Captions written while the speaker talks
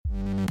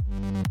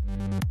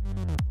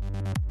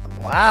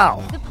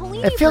Wow. The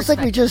Paolini It feels like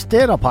we perspective. just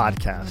did a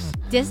podcast.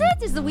 Does it?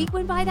 Does the week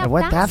went by that It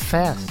went that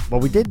fast? fast.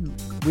 Well,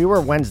 we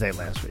were Wednesday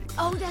last week.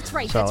 Oh, that's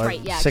right. So That's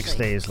right. Yeah, 6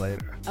 actually. days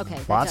later. Okay.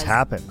 that Lots does-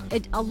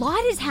 happened. A lot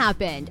has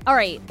happened. All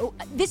right.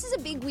 This is a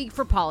big week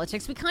for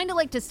politics. We kind of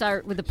like to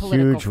start with the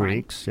political Huge front.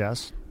 weeks,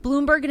 yes.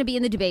 Bloomberg going to be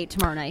in the debate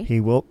tomorrow night. He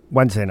will,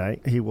 Wednesday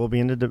night, he will be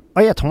in the,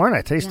 oh yeah, tomorrow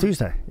night. Today's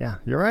Tuesday. Yeah,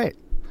 you're right.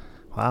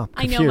 Wow.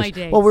 I know confused. my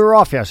days. Well, we were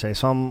off yesterday,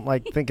 so I'm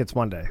like, think it's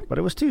Monday, but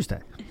it was Tuesday.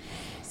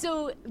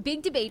 So,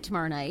 big debate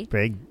tomorrow night.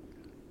 Big.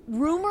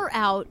 Rumor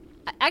out.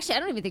 Actually, I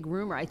don't even think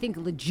rumor. I think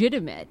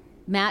legitimate.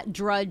 Matt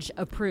Drudge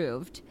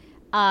approved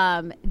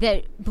that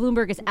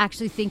Bloomberg is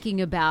actually thinking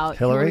about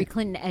Hillary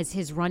Clinton as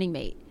his running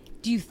mate.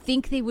 Do you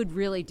think they would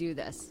really do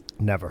this?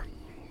 Never.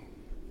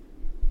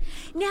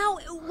 Now,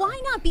 why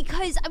not?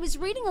 Because I was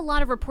reading a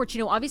lot of reports.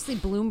 Obviously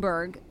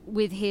Bloomberg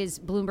with his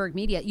Bloomberg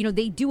Media,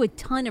 they do a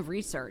ton of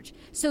research.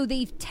 So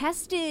they've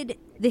tested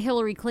the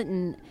Hillary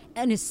Clinton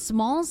on a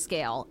small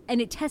scale,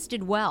 and it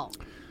tested well.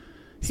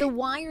 So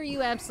why are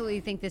you absolutely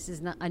think this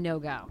is a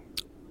no-go?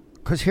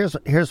 Because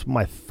here's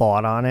my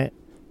thought on it.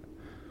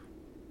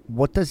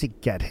 What does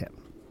it get him?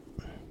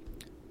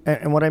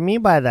 And what I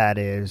mean by that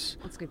is,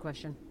 That's a good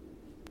question.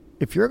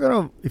 if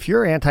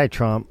you're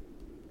anti-Trump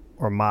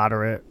or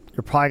moderate,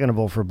 you're probably going to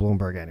vote for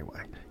Bloomberg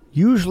anyway.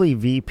 Usually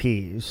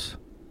VPs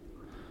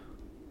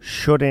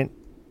shouldn't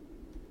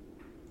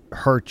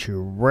hurt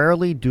you.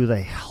 Rarely do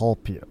they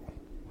help you.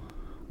 I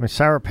mean,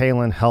 Sarah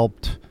Palin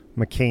helped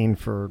McCain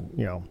for,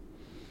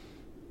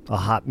 a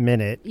hot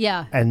minute.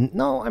 Yeah. And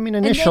no, I mean,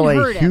 initially,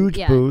 hurt him, huge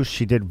yeah. boost.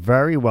 She did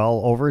very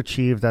well,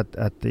 overachieved at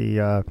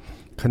the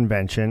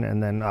convention,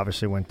 and then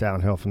obviously went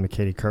downhill from the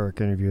Katie Couric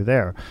interview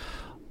there.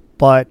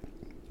 But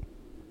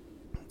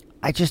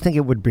I just think it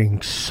would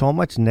bring so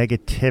much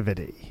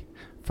negativity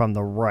from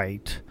the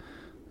right.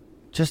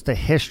 Just the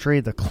history,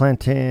 the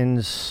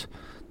Clintons,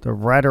 the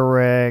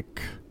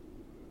rhetoric,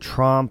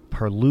 Trump,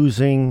 her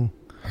losing.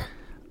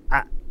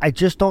 I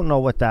just don't know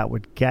what that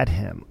would get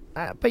him.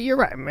 But you're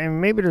right. I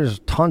mean, maybe there's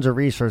tons of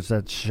research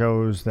that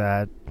shows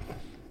that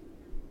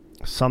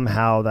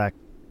somehow that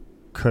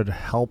could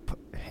help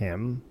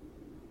him.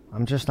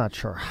 I'm just not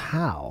sure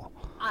how.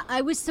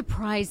 I was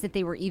surprised that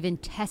they were even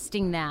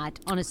testing that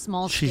on a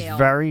small She's scale.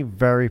 very,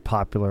 very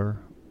popular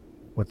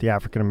with the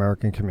African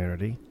American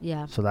community.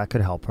 Yeah. So that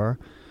could help her.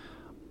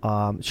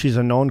 She's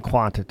a known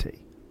quantity.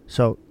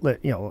 So,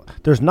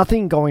 there's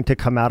nothing going to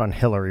come out on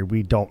Hillary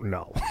we don't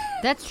know.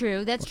 That's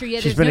true. That's true.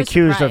 Yeah, She's there's been no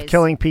accused surprise. of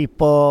killing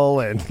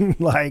people and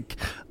Jeffrey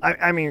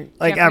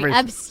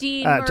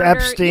Epstein, murder.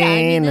 Epstein, Yeah,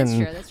 I mean,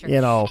 and that's true.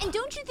 And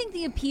don't you think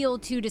the appeal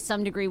to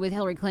some degree with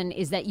Hillary Clinton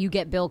is that you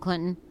get Bill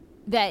Clinton?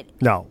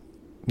 No,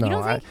 You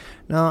don't think?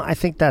 I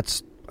think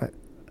that's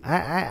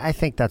I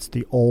think that's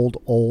the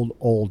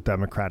old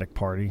Democratic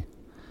Party.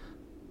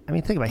 I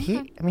mean, think about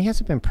it. He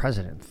hasn't been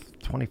president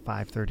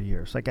 25, 30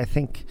 years. Like, I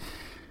think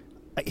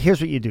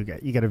here's what you do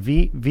get. You get a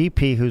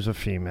VP who's a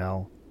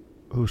female,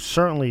 who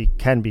certainly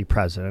can be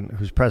president,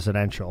 who's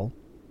presidential,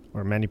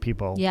 or many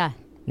people, to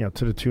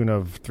the tune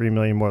of 3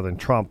 million more than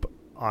Trump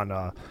on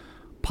a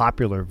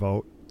popular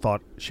vote,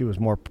 thought she was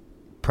more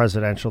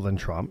presidential than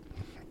Trump.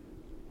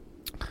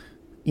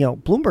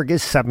 Bloomberg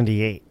is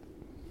 78.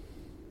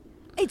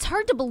 It's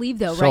hard to believe,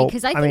 though, So, right?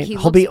 Because I think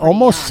he'll be looks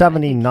almost pretty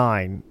young,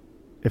 79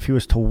 if he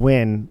was to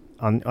win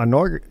on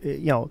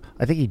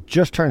I think he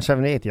just turned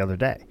 78 the other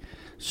day.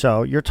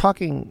 So you're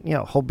talking,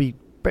 he'll be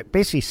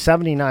basically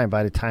 79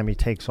 by the time he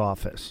takes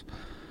office.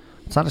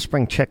 It's not a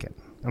spring chicken.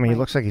 I mean, He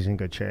looks like he's in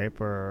good shape,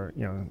 or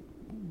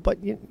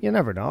but you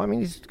never know. I mean,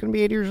 he's going to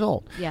be 80 years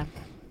old. Yeah.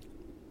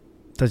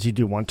 Does he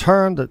do one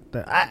term?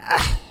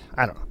 I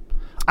don't know.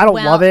 I don't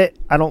love it.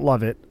 I don't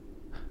love it.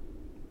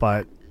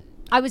 But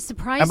I was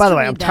surprised. And by the to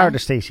way, read I'm that. tired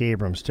of Stacey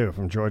Abrams too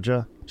from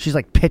Georgia. She's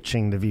like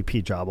pitching the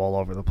VP job all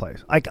over the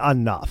place. Like,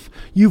 enough.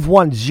 You've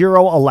won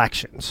 0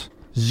 elections.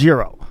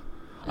 0.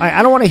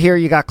 I don't want to hear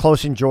you got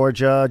close in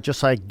Georgia.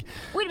 Just like,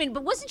 Wait a minute,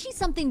 but wasn't she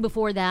something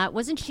before that?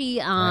 Wasn't she?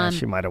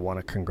 she might have won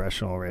a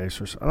congressional race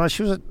or something.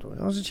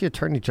 Wasn't she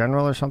Attorney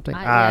General or something?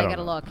 I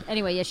gotta look.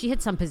 Anyway, yeah, she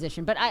hit some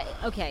position. But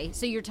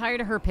so you're tired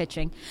of her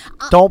pitching?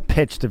 Don't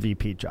pitch the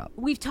VP job.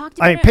 We've talked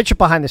about. Pitch it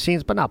behind the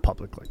scenes, but not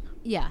publicly.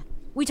 Yeah.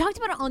 We talked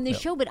about it on this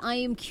show, but I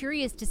am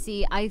curious to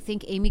see. I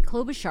think Amy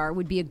Klobuchar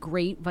would be a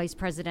great vice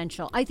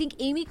presidential. I think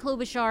Amy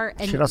Klobuchar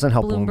and She doesn't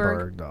help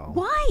Bloomberg, though.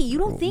 Why? You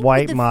don't think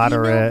White, with the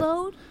moderate.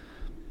 female vote?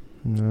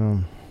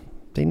 No.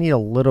 They need a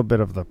little bit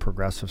of the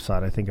progressive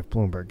side, I think, if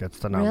Bloomberg gets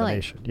the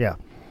nomination. Really?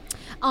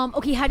 Yeah.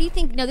 Okay, how do you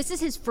think? Now, this is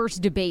his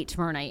first debate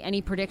tomorrow night.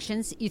 Any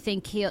predictions? You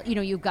think he'll?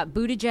 You've got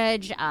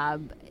Buttigieg,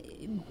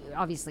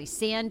 obviously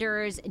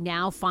Sanders.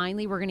 Now,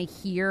 finally, we're going to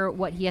hear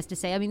what he has to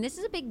say. I mean, this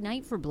is a big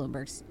night for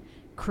Bloomberg's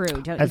crew, don't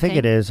you think? I think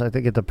it is. I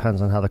think it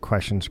depends on how the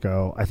questions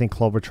go. I think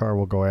Klobuchar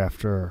will go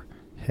after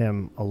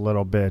him a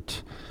little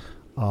bit.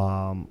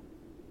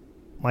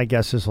 My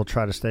guess is he'll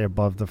try to stay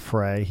above the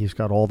fray. He's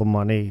got all the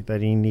money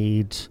that he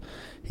needs.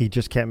 He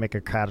just can't make a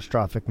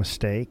catastrophic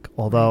mistake.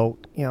 Although,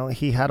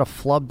 he had a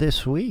flub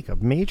this week, a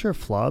major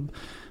flub.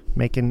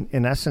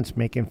 in essence,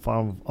 making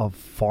fun of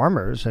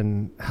farmers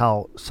and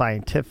how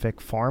scientific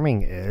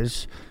farming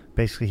is.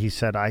 Basically, he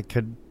said, I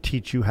could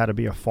teach you how to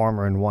be a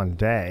farmer in one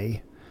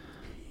day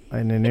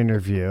in an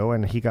interview,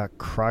 and he got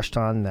crushed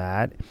on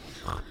that.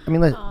 I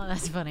mean, oh,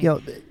 that's funny.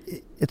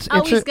 It's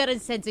he's got a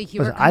sense of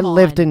humor. I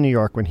lived in New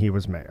York when he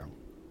was mayor.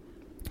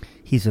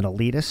 He's an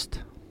elitist.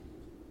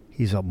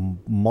 He's a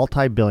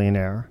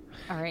multi-billionaire.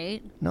 All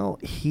right. No,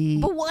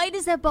 But why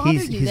does that bother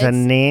you? He's a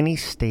nanny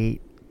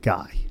state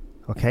guy.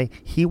 Okay,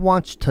 he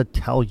wants to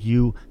tell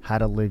you how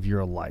to live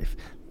your life.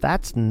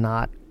 That's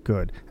not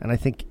good. And I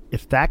think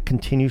if that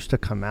continues to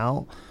come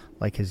out,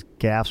 like his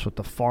gaffes with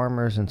the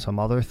farmers and some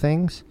other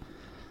things,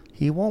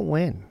 he won't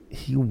win.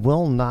 He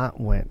will not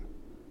win.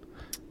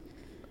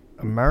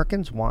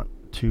 Americans want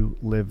to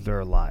live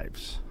their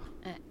lives.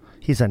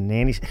 He's a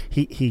nanny.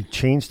 He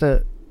changed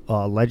the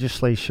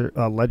legislator.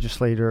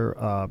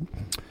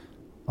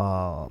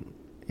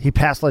 He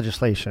passed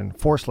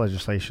forced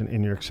legislation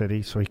in New York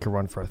City so he could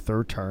run for a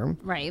third term.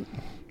 Right.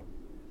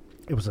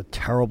 It was a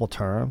terrible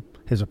term.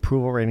 His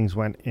approval ratings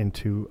went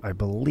into, I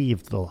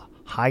believe, the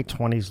high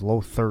 20s,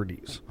 low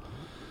 30s.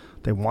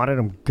 They wanted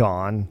him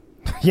gone.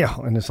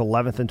 In his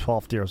 11th and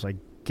 12th year, I was like,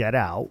 get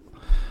out.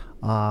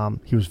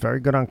 He was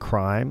very good on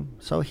crime.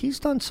 So he's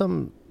done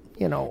some,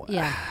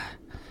 Yeah.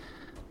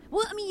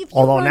 Well, I mean,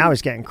 although now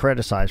he's getting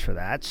criticized for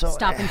that. So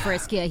stop and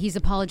frisk, yeah, he's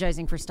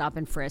apologizing for stop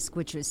and frisk,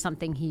 which was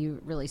something he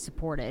really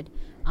supported,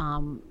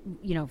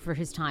 for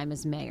his time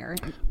as mayor.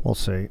 We'll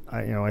see.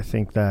 I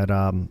think that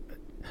I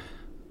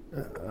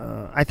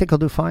think he'll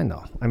do fine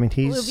though. I mean,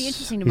 it'll be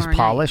interesting tomorrow he's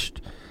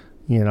polished,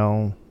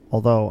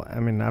 Although, I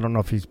mean, I don't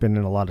know if he's been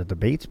in a lot of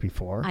debates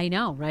before. I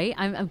know, right?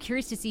 I'm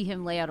curious to see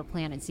him lay out a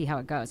plan and see how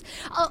it goes.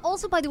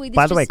 Also, by the way,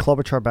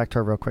 Klobuchar, back to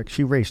her real quick.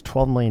 She raised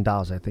 $12 million,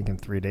 I think, in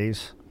 3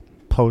 days.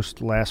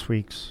 Post last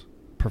week's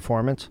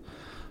performance,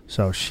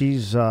 so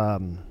she's. I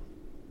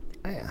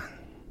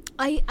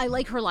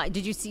like her line.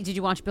 Did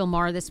you watch Bill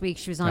Maher this week?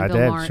 She was on.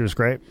 Maher. She was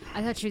great.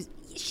 I thought she's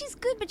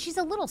good, but she's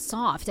a little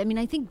soft. I mean,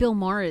 I think Bill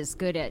Maher is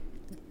good at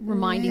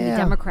reminding the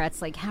Democrats,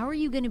 like, how are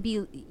you going to be?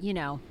 I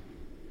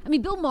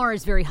mean, Bill Maher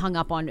is very hung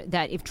up on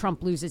that. If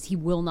Trump loses, he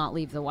will not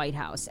leave the White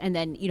House, and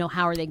then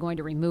how are they going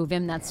to remove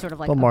him? That's sort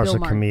of like Bill Maher's a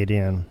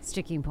comedian,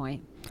 sticking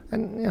point.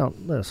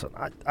 And listen,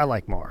 I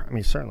like Maher. I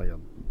mean, certainly a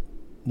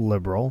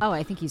liberal. Oh,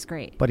 I think he's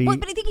great. But I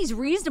think he's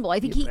reasonable. I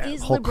think he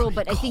is liberal,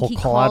 but I think he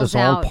call calls out his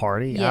own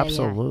party. Yeah,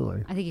 absolutely.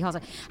 Yeah. I think he calls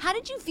out. How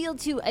did you feel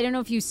I don't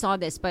know if you saw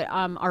this, but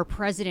our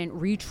president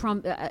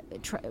retweeting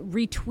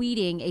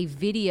a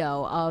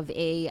video of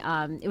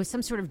it was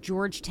some sort of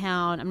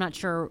Georgetown. I'm not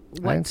sure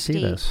what I didn't state.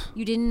 See this.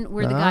 You didn't?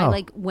 Where the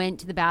guy went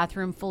to the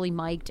bathroom fully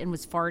mic'd and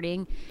was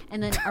farting,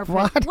 and then our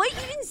what? What? You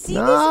didn't see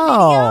this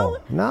video?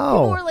 No.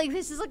 People were like,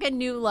 "This is like a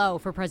new low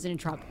for President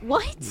Trump."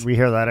 What? We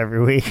hear that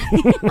every week.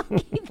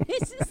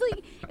 This is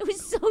like, it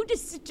was so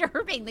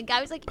disturbing. The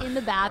guy was like in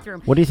the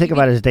bathroom. What do you think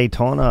about his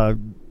Daytona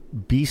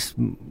beast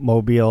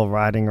mobile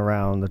riding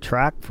around the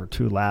track for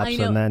 2 laps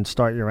and then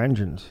start your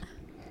engines?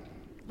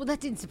 Well, that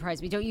didn't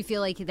surprise me. Don't you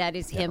feel like that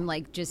is him,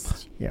 like,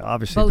 just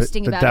obviously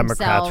boasting the about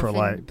Democrats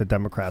himself? The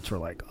Democrats were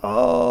like,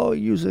 oh,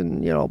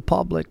 using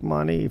public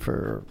money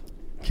for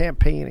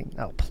campaigning.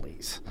 Oh,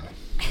 please.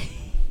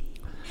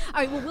 All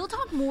right, well, we'll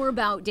talk more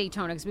about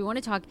Daytona because we want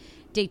to talk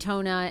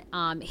Daytona,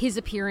 his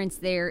appearance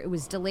there. It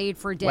was delayed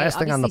for a day. Last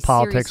thing on the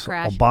politics,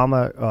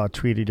 Obama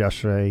tweeted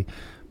yesterday,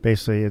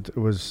 basically it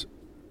was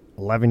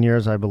 11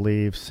 years, I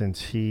believe,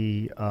 since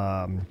he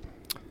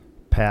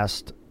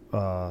passed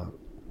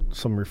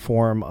some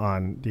reform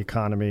on the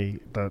economy,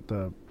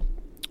 the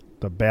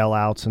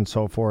bailouts and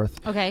so forth.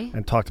 Okay.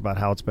 And talked about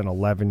how it's been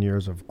 11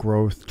 years of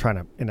growth, trying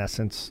to, in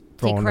essence,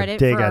 throwing a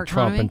dig at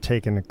Trump and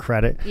taking the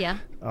credit. Yeah.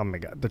 Oh my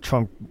God,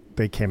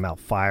 they came out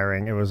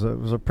firing. It was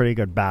a pretty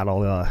good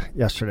battle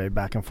yesterday,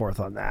 back and forth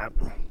on that.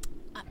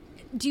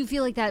 Do you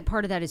feel like that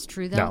part of that is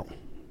true, though? No.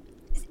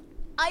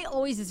 I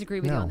always disagree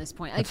with you on this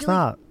point. It's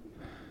not.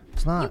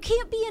 You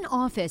can't be in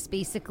office,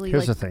 basically.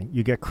 Here's the thing.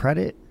 You get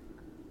credit.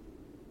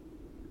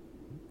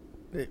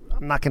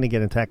 I'm not going to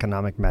get into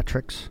economic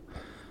metrics.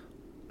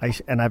 I've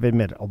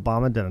admitted,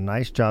 Obama did a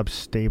nice job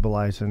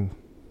stabilizing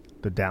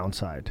the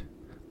downside.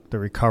 The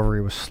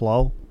recovery was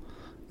slow.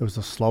 It was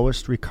the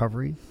slowest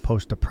recovery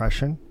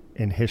post-Depression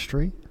in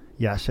history.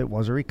 Yes, it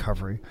was a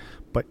recovery,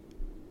 but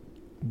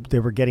they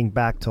were getting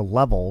back to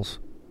levels,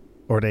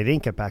 or they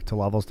didn't get back to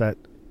levels that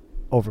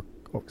over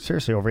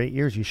 8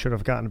 years you should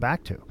have gotten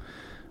back to.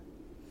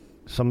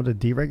 Some of the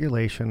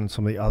deregulation and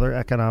some of the other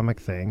economic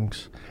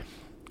things,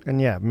 and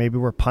maybe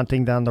we're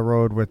punting down the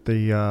road with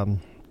the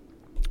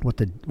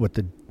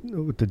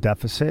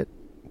deficit,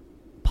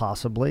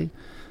 possibly,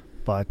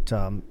 but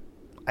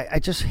I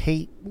just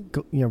hate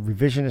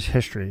revisionist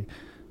history.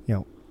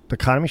 The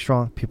economy's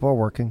strong, people are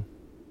working,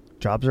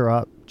 jobs are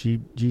up,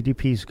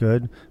 GDP's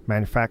good,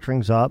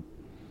 manufacturing's up,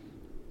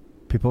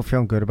 people are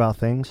feeling good about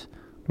things.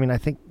 I mean, I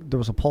think there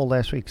was a poll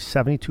last week,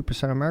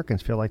 72% of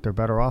Americans feel like they're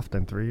better off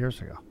than 3 years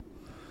ago.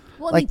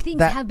 Well, I mean,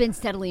 things have been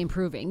steadily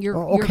improving.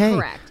 You're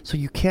correct. So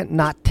you can't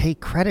not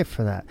take credit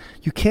for that.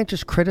 You can't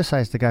just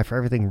criticize the guy for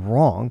everything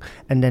wrong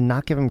and then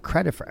not give him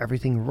credit for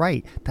everything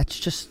right. That's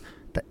just...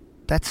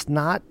 That's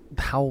not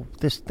how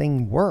this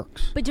thing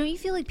works. But don't you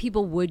feel like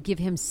people would give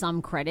him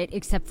some credit,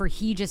 except for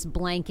he just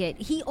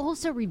blanket? He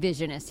also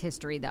revisionist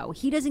history, though.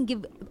 He doesn't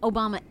give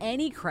Obama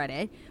any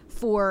credit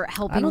for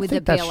helping with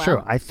the bailout. That's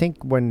true. I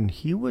think when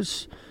he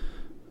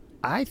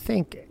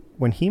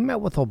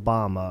met with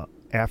Obama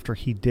after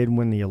he did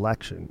win the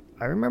election,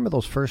 I remember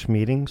those first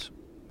meetings.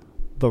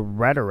 The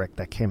rhetoric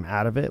that came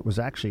out of it was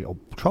actually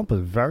Trump was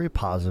very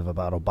positive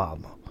about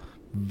Obama,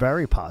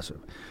 very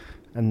positive.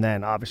 And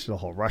then, obviously, the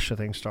whole Russia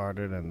thing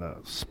started, and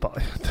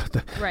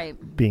the right.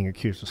 being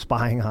accused of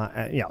spying on,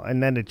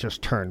 and then it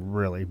just turned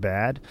really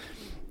bad.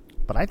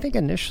 But I think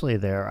initially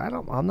there,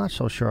 I'm not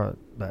so sure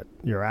that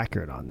you're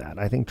accurate on that.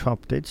 I think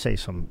Trump did say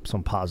some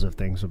positive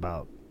things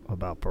about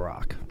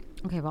Barack.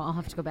 Okay, well, I'll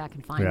have to go back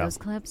and find those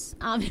clips.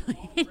 All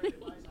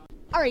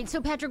right,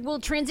 so Patrick, we'll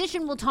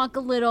transition. We'll talk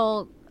a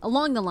little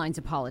along the lines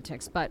of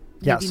politics, but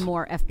maybe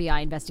more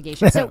FBI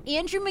investigation. So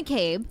Andrew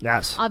McCabe,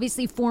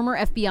 obviously former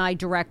FBI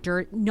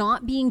director,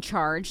 not being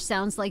charged.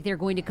 Sounds like they're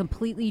going to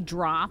completely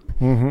drop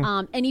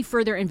any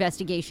further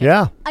investigation.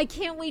 Yeah. I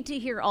can't wait to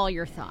hear all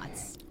your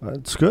thoughts.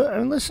 It's good. I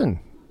mean, listen,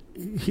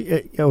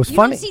 it was you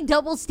funny. You don't see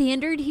double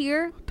standard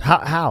here?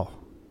 How?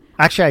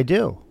 Actually, I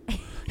do.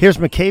 Here's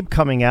McCabe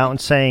coming out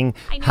and saying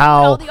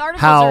how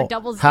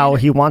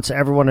he wants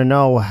everyone to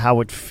know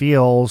how it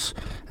feels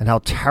and how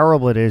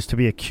terrible it is to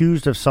be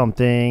accused of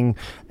something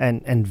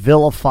and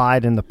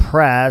vilified in the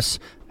press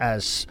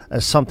as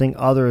something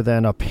other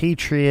than a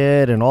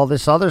patriot and all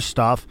this other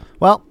stuff.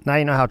 Well, now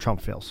you know how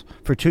Trump feels.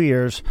 For 2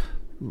 years,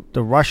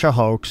 the Russia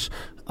hoax.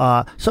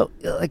 So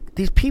like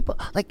these people,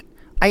 like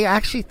I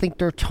actually think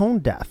they're tone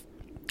deaf.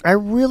 I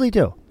really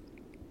do.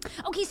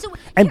 Okay, so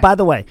and by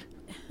the way,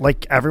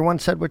 like everyone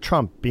said with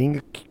Trump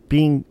being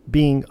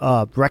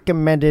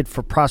recommended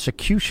for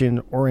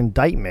prosecution or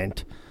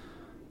indictment,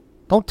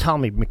 don't tell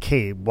me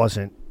McCabe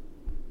wasn't.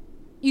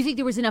 You think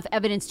there was enough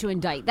evidence to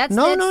indict?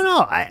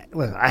 No. I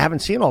haven't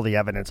seen all the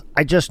evidence.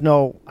 I just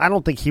know. I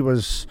don't think he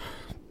was.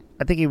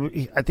 I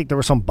think there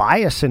was some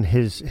bias in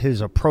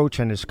his approach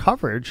and his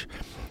coverage,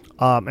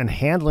 and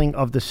handling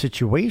of the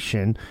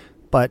situation.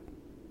 But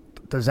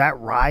does that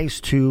rise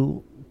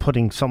to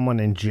putting someone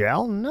in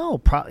jail? No,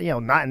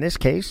 not in this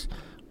case.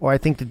 Or I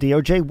think the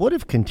DOJ would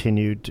have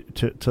continued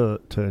to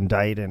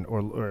indict and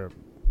or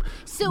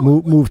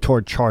move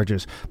toward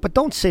charges. But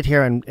don't sit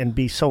here and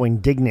be so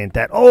indignant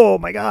that, oh,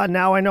 my God,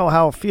 now I know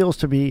how it feels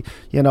to be,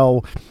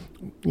 Well,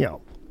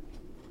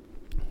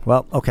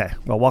 okay.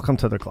 Well, welcome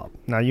to the club.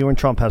 Now you and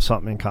Trump have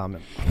something in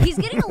common. He's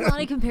getting a lot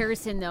of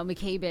comparison, though,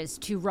 McCabe is,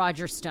 to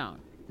Roger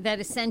Stone. That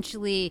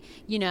essentially,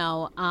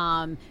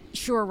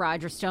 sure,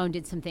 Roger Stone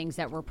did some things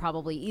that were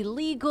probably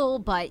illegal,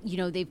 but,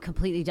 they've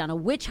completely done a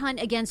witch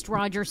hunt against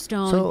Roger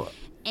Stone. So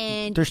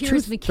and there's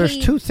McCabe. There's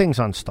two things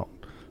on Stone.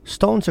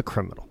 Stone's a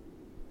criminal,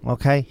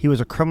 okay? He was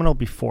a criminal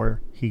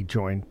before he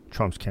joined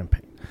Trump's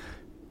campaign.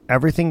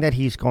 Everything that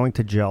he's going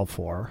to jail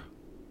for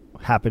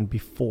happened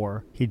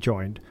before he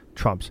joined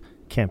Trump's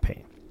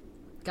campaign.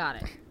 Got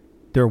it.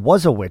 There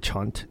was a witch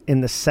hunt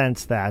in the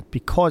sense that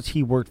because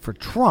he worked for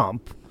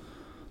Trump,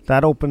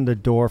 that opened the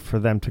door for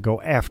them to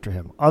go after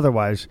him.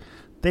 Otherwise,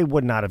 they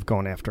would not have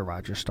gone after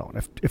Roger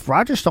Stone. If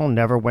Roger Stone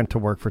never went to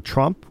work for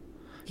Trump,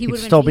 he'd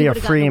still be a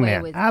free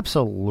man.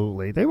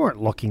 Absolutely. They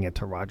weren't looking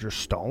into Roger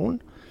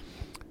Stone.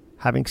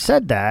 Having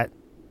said that,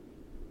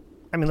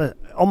 I mean,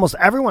 almost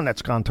everyone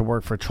that's gone to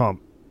work for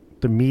Trump,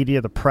 the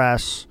media, the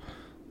press,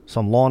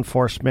 some law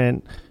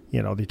enforcement, the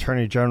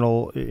Attorney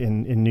General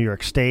in New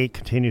York State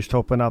continues to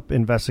open up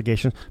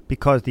investigations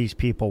because these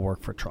people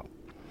work for Trump.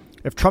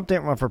 If Trump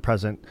didn't run for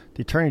president,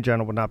 the Attorney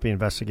General would not be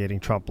investigating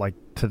Trump like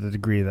to the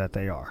degree that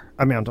they are.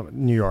 I mean, I'm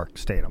talking New York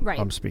State.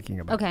 I'm speaking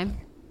about. Okay.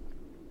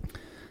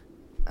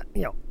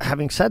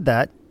 Having said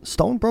that,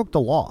 Stone broke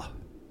the law.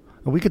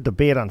 And we could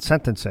debate on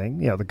sentencing.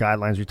 The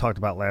guidelines we talked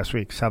about last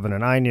week: 7 to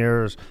 9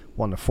 years,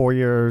 1 to 4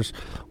 years.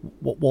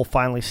 We'll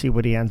finally see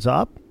what he ends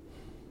up.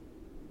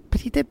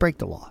 But he did break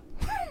the law,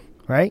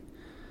 right?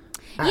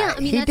 Yeah, I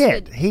mean, he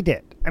did. Good. He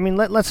did. I mean,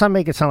 let's not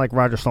make it sound like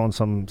Roger Stone's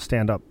some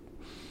stand-up.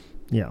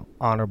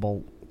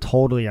 Honorable,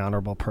 totally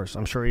honorable person.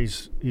 I'm sure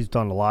he's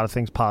done a lot of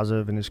things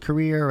positive in his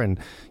career, and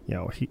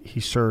he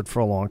served for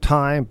a long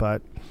time.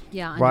 But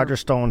Roger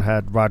Stone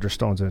had Roger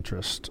Stone's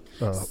interest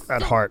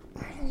at heart.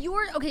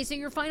 So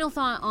your final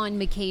thought on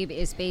McCabe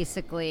is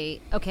basically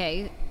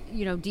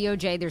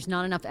DOJ. There's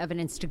not enough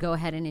evidence to go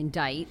ahead and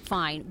indict.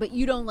 Fine, but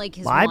you don't like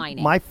his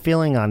whining. My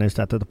feeling on is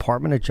that the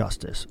Department of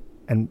Justice,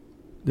 and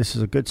this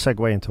is a good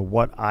segue into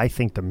what I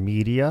think the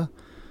media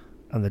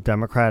and the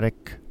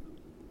Democratic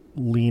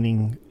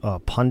leaning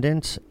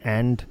pundits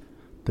and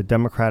the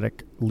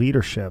Democratic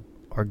leadership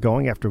are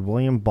going after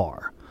William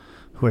Barr,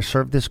 who has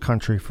served this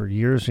country for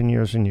years and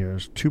years and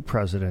years, 2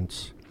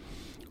 presidents,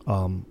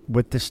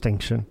 with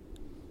distinction.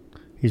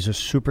 He's a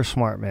super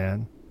smart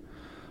man.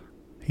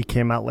 he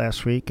came out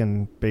last week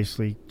and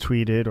basically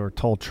tweeted or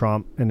told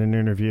Trump in an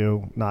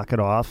interview, knock it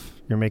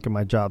off. You're making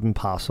my job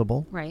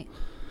impossible. Right.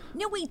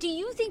 No, wait, do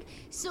you think...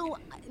 So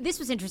this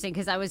was interesting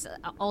because I was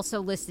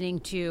also listening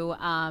to...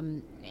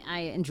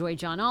 I enjoy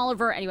John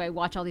Oliver. Anyway, I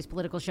watch all these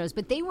political shows.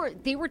 But they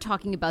were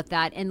talking about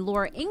that. And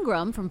Laura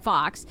Ingraham from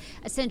Fox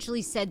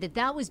essentially said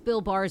that was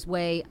Bill Barr's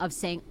way of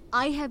saying,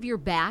 I have your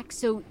back,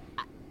 so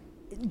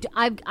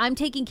I'm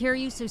taking care of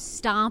you, so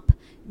stop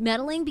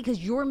meddling because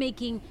you're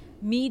making...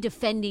 me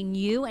defending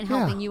you and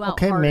helping you out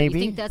harder. Maybe.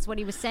 You think that's what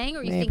he was saying,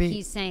 or you think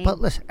he's saying... But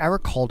listen,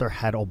 Eric Holder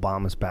had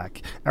Obama's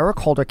back. Eric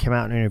Holder came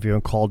out in an interview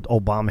and called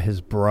Obama his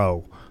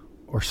bro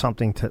or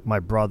something to my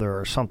brother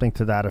or something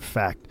to that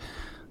effect.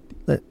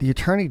 The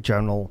Attorney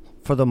General,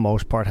 for the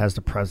most part, has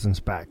the president's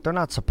back. They're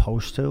not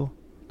supposed to.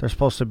 They're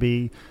supposed to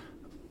be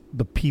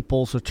the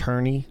people's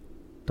attorney,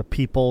 the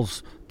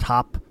people's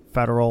top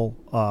federal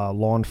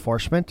law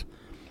enforcement.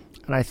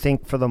 And I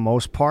think for the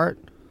most part,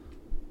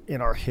 in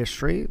our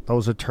history,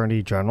 those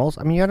attorney generals,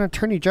 I mean, you had an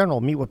attorney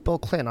general meet with Bill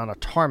Clinton on a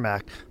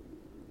tarmac,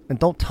 and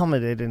don't tell me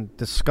they didn't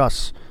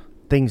discuss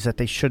things that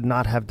they should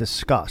not have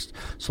discussed.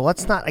 So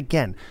let's not,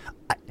 again,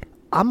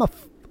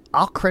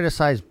 I'll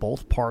criticize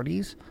both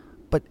parties,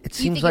 but it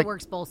seems think like it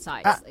works both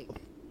sides,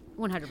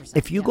 100%.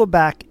 If you go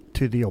back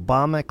to the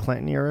Obama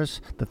Clinton eras,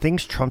 the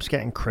things Trump's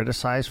getting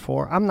criticized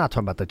for, I'm not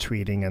talking about the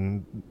tweeting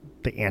and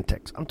the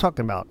antics. I'm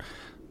talking about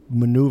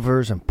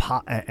maneuvers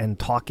and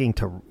talking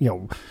to,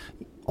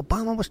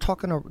 Obama was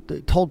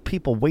told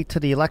people, wait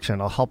till the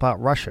election, I'll help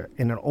out Russia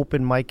in an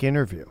open mic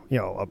interview,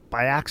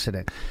 by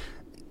accident.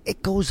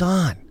 It goes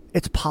on.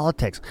 It's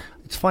politics.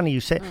 It's funny you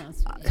say.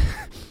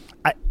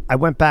 I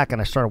went back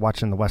and I started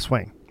watching The West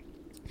Wing.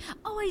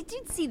 Oh, I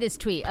did see this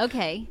tweet.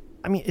 Okay.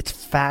 I mean, it's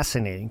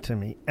fascinating to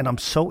me. And I'm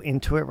so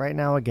into it right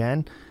now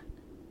again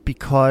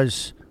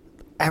because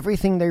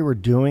everything they were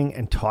doing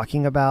and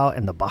talking about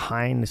and the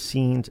behind the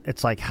scenes,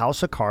 it's like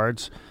House of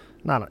Cards.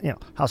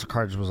 House of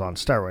Cards was on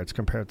steroids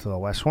compared to The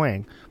West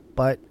Wing,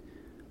 but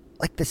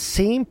like the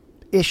same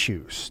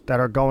issues that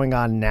are going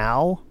on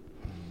now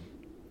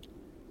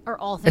are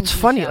all things. It's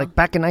funny, like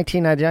back in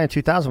 1999,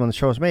 2000, when the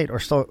show was made,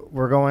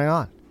 were going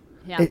on.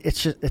 Yeah.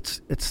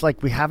 It's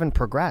like we haven't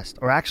progressed,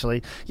 or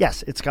actually,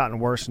 yes, it's gotten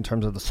worse in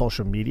terms of the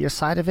social media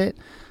side of it.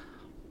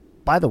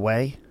 By the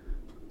way,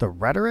 the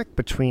rhetoric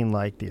between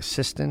like the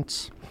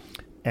assistants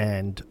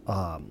and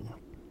the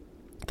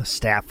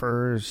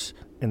staffers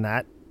in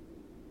that.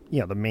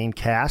 The main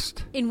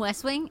cast. In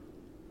West Wing?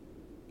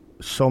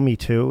 So Me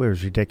Too. It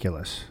was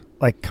ridiculous.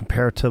 Like,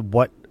 compared to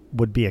what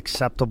would be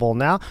acceptable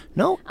now.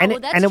 No.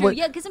 That's true. Would,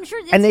 yeah, because I'm sure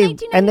it's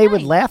and they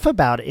would laugh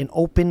about it in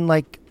open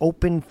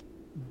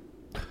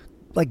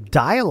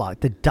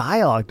dialogue. The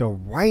dialogue, the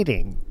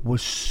writing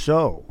was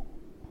so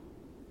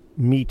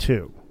Me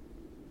Too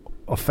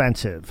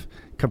offensive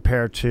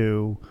compared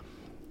to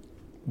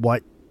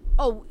what...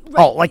 Oh,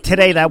 right. Like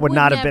today, that would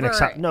not have been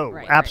accepted. No,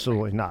 right,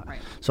 absolutely not.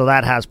 Right. So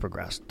that has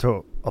progressed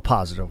to a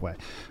positive way.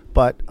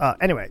 But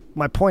anyway,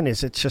 my point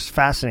is, it's just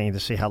fascinating to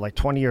see how, like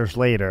 20 years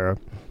later,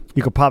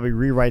 you could probably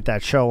rewrite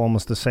that show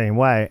almost the same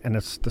way, and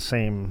it's the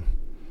same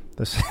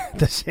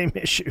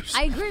issues.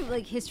 I agree.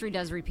 Like history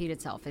does repeat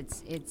itself.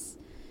 It's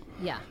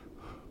yeah.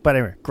 But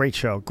anyway, great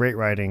show, great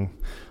writing.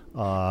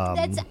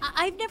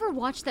 I've never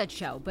watched that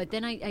show, but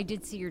then I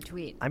did see your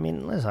tweet. I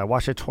mean, listen, I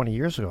watched it 20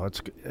 years ago.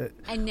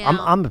 And now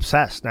I'm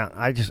obsessed now.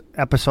 I just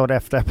episode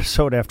after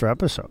episode after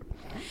episode.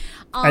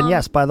 And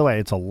yes, by the way,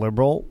 it's a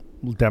liberal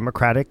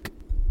Democratic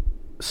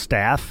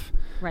staff,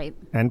 right,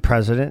 and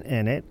president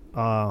in it.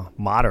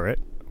 Moderate,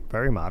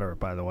 very moderate,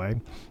 by the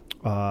way.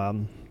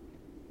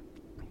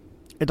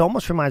 It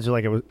almost reminds me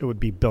like it would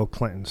be Bill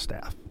Clinton's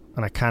staff,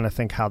 and I kind of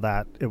think how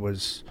that it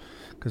was.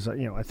 Because,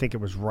 I think it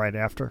was right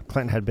after.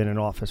 Clinton had been in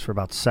office for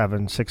about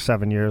 7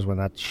 years when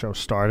that show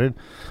started.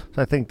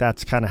 So I think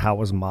that's kind of how it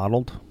was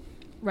modeled.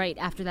 Right,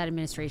 after that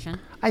administration.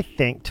 I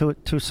think,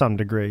 to some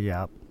degree,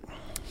 yeah.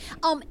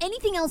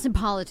 Anything else in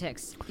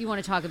politics you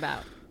want to talk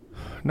about?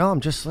 No, I'm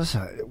just,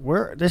 listen,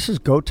 this is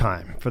go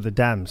time for the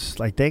Dems.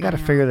 Like, they got to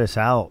figure this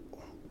out.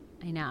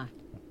 I know.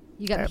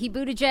 You got Pete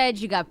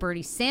Buttigieg, you got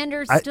Bernie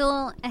Sanders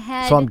still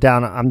ahead. So I'm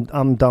down.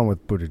 I'm done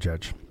with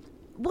Buttigieg.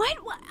 What?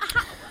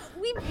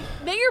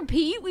 Mayor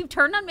Pete? We've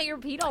turned on Mayor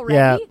Pete already?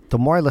 Yeah, the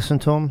more I listen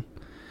to him,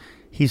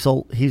 he's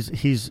a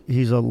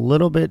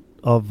little bit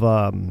of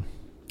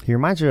he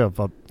reminds me of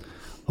a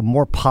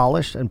more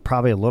polished and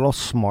probably a little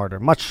smarter,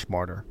 much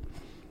smarter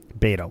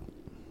Beto.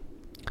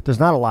 There's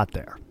not a lot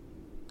there.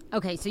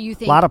 Okay, so you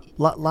think lot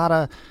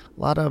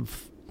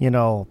of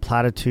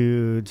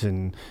platitudes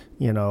and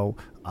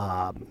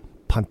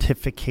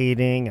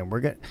pontificating,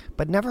 and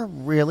but never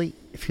really.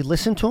 If you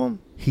listen to him,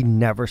 he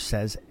never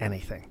says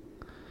anything.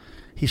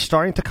 He's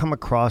starting to come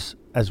across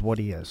as what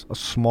he is, a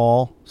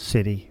small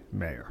city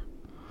mayor.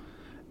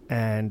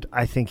 And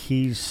I think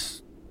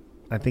he's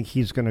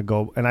going to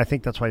go, and I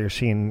think that's why you're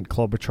seeing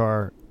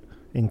Klobuchar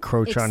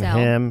encroach on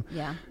him.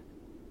 Yeah.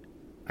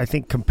 I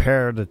think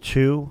compare the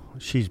two,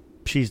 she's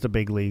she's the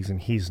big leagues and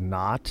he's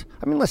not.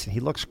 I mean, listen, he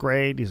looks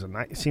great.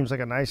 Seems like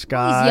a nice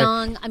guy. He's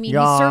young. I mean,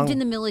 he served in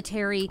the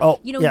military. Oh,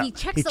 he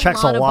checks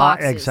a lot of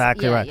boxes.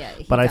 Exactly right. Yeah,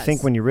 but does. I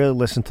think when you really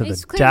listen to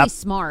he's the clearly depth,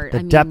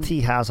 smart. depth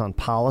he has on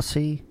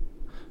policy,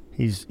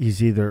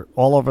 he's either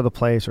all over the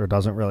place or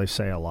doesn't really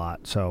say a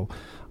lot. So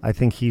I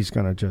think he's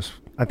going to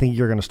I think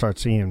you're going to start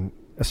seeing,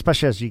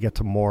 especially as you get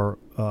to more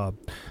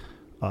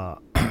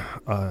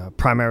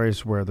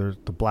primaries where the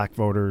black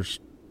voters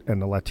and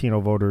the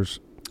Latino voters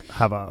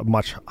have a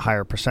much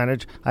higher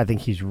percentage. I think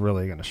he's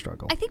really going to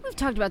struggle. I think we've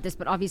talked about this,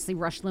 but obviously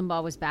Rush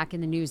Limbaugh was back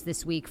in the news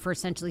this week for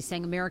essentially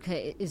saying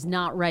America is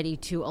not ready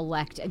to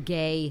elect a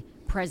gay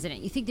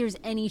president. You think there's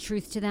any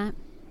truth to that?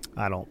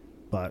 I don't,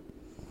 but...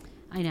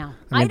 I know.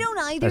 I don't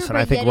either. Listen,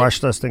 I think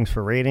Rush does things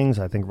for ratings.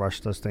 I think Rush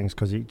does things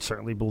because he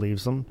certainly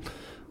believes them,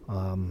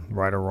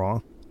 right or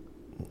wrong.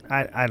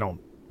 I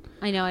don't.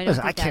 I know. I don't.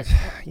 Listen, I can't.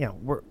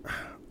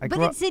 But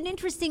it's an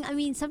interesting. I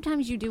mean,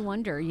 sometimes you do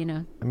wonder.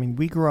 I mean,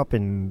 I grew up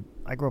in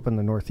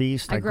the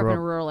Northeast. I grew up in a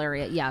rural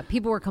area. Yeah,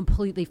 people were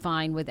completely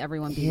fine with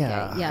everyone being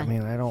gay. Yeah. I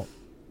mean, I don't.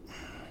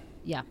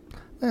 Yeah.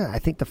 I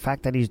think the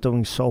fact that he's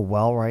doing so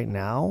well right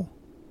now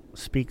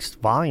speaks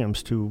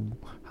volumes to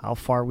how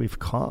far we've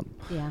come.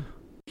 Yeah.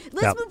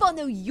 Let's move on,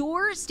 though.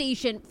 Your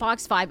station,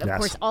 Fox 5, of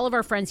course, all of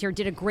our friends here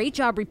did a great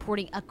job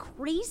reporting a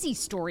crazy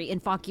story in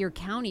Fauquier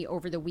County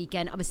over the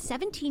weekend of a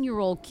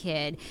 17-year-old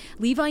kid,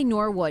 Levi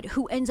Norwood,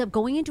 who ends up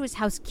going into his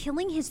house,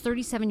 killing his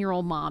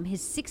 37-year-old mom,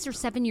 his 6 or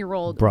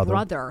 7-year-old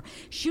brother,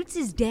 shoots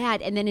his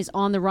dad, and then is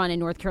on the run in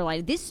North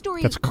Carolina. This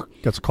story gets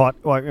caught.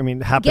 Well, I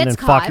mean, happened in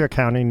Fauquier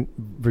County,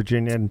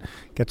 Virginia, and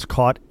gets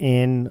caught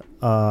in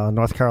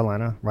North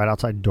Carolina, right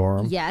outside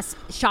Durham. Yes,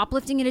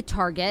 shoplifting at a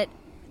Target.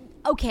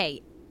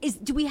 Okay.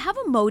 Do we have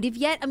a motive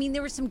yet? I mean,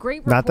 there was some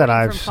great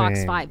reporting from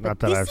Fox 5. Not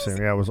that I've seen.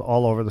 Yeah, it was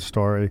all over the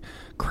story.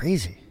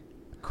 Crazy.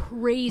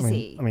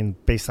 I mean,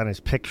 based on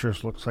his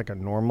pictures, looks like a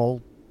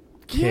normal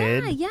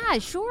kid. Yeah,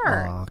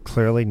 sure.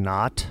 Clearly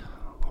not.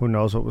 Who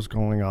knows what was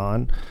going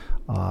on?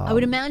 I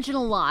would imagine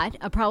a lot.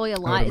 Probably a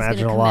lot is going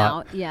to come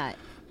out. Yeah.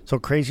 So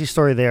crazy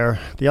story there.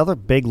 The other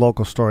big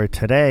local story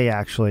today,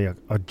 actually,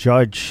 a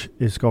judge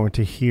is going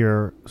to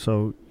hear.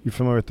 So you're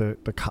familiar with the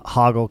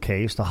Hoggle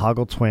case, the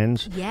Hoggle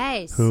twins,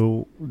 yes,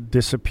 who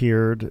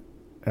disappeared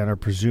and are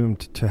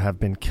presumed to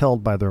have been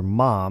killed by their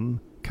mom,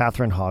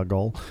 Catherine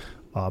Hoggle,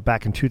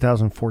 back in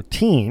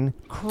 2014.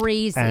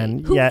 Crazy.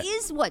 And who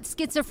is what?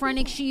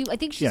 Schizophrenic? I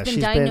think she's been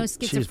diagnosed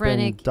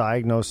schizophrenic. She's been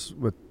diagnosed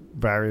with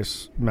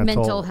various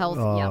mental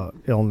health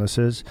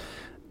illnesses,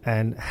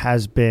 and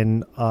has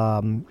been,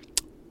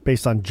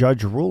 based on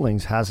judge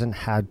rulings, hasn't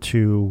had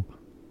to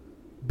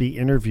be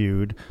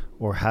interviewed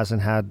or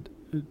hasn't had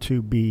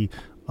to be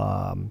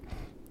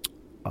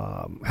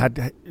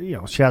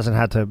she hasn't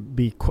had to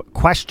be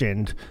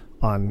questioned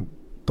on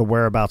the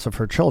whereabouts of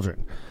her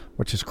children,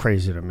 which is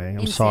crazy to me.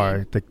 I'm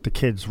sorry. The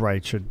kids'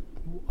 rights should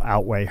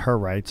outweigh her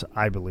rights,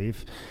 I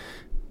believe.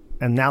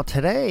 And now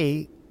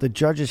today, the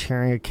judge is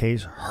hearing a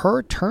case. Her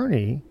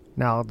attorney,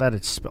 now that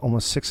it's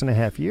almost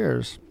 6.5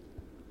 years,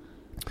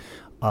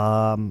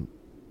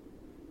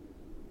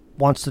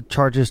 wants the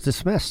charges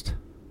dismissed.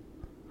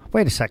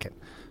 Wait a second.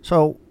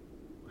 So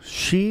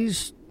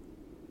she's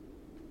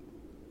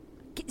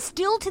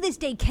still to this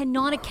day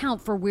cannot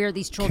account for where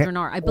these children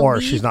are. I believe, or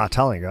she's not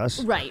telling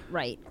us.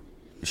 Right.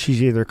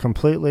 She's either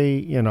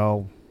completely,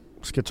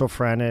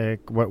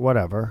 schizophrenic,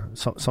 whatever,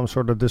 some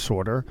sort of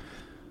disorder.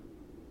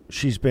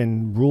 She's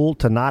been ruled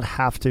to not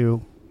have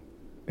to,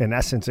 in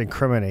essence,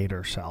 incriminate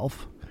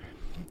herself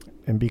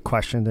and be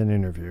questioned and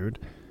interviewed.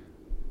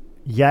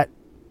 Yet,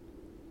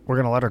 we're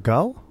going to let her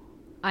go?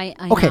 I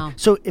okay, know.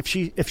 So if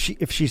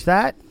she's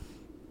that,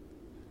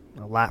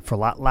 for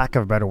lack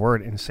of a better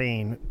word,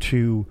 insane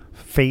to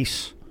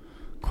face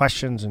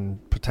questions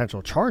and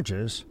potential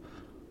charges,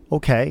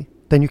 okay,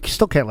 then you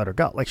still can't let her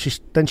go. Like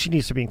then she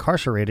needs to be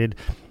incarcerated,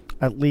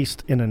 at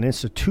least in an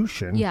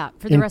institution,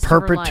 for the rest of her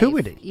life.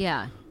 Perpetuity.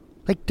 Yeah.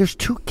 Like, there's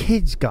 2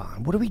 kids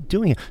gone. What are we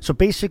doing here? So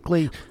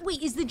basically...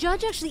 Wait, is the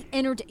judge actually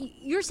entered...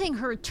 You're saying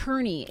her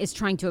attorney is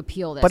trying to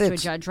appeal this to a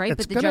judge, right?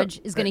 But the judge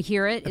is going to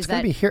hear it? It's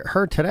going to be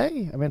heard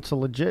today. I mean, it's a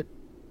legit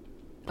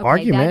Okay,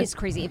 argument. that is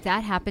crazy. If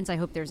that happens, I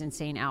hope there's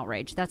insane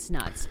outrage. That's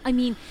nuts. I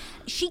mean,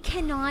 she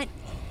cannot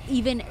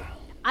even.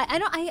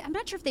 I'm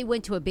not sure if they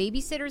went to a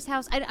babysitter's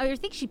house. I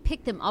think she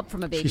picked them up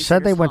from a babysitter's She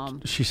said they home.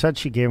 went. She said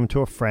she gave them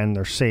to a friend.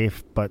 They're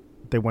safe, but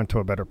they went to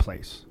a better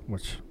place,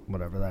 which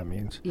whatever that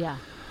means. Yeah.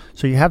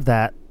 So you have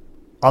that.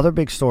 Other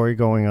big story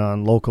going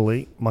on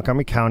locally,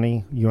 Montgomery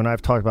County. You and I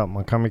have talked about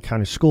Montgomery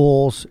County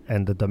schools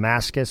and the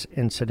Damascus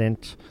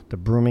incident, the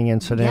brooming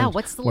incident. Yeah,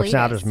 what's the latest?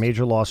 Now there's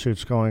major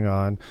lawsuits going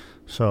on.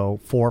 So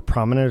 4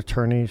 prominent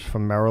attorneys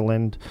from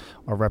Maryland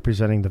are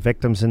representing the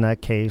victims in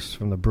that case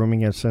from the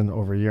brooming incident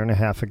over a year and a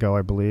half ago,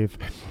 I believe,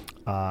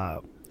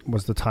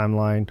 was the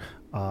timeline.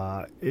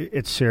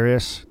 It's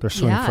serious. They're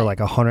suing for like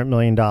 $100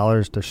 million.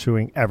 They're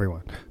suing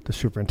everyone, the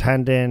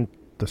superintendent,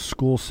 the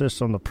school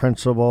system, the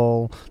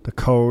principal, the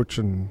coach,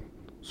 and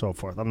so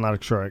forth. I'm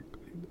not sure.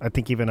 I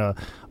think even a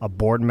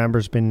board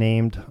member's been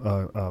named,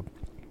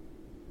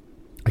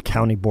 a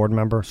county board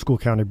member, school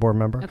county board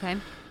member. Okay.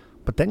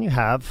 But then you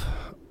have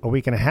a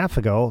week and a half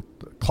ago,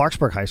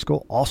 Clarksburg High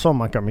School, also in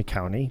Montgomery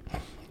County.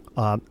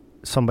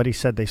 Somebody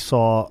said they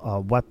saw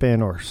a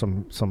weapon or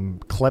some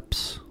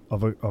clips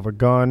of a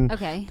gun.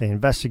 Okay. They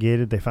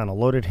investigated. They found a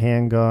loaded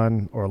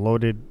handgun or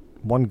loaded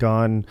one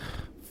gun.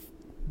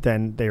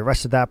 Then they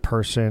arrested that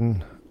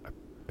person.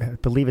 I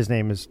believe his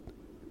name is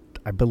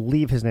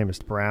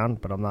Brown,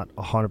 but I'm not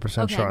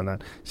 100% sure on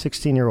that.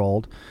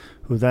 16-year-old,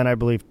 who then I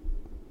believe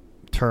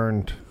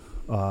turned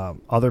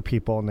other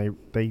people, and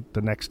they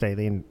the next day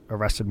they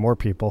arrested more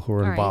people who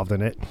were involved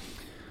in it.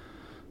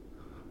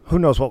 Who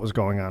knows what was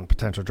going on?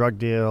 Potential drug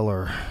deal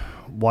or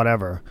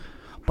whatever.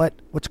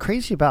 But what's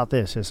crazy about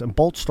this is, in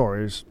both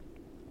stories,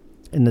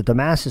 in the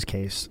Damascus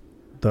case,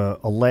 the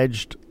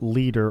alleged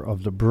leader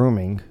of the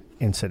brooming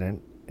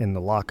incident in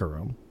the locker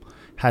room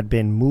had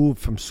been moved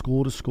from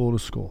school to school to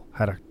school,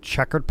 had a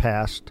checkered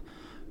past,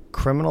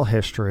 criminal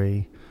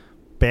history,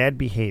 bad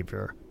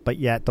behavior, but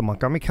yet the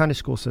Montgomery County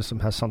school system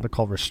has something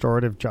called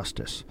restorative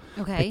justice.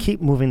 Okay. They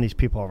keep moving these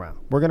people around.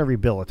 We're going to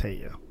rehabilitate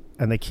you.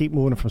 And they keep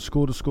moving them from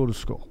school to school to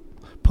school,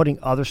 putting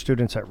other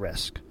students at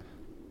risk.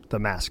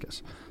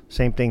 Damascus.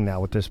 Same thing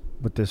now with this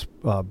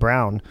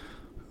Brown,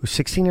 who's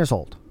 16 years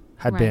old,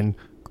 had been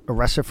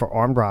arrested for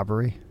armed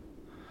robbery,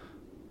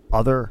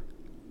 other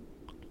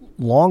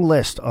long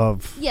list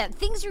of...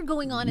 things are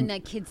going on in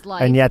that kid's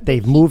life. And yet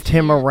they've moved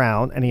him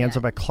around, and he ends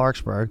up at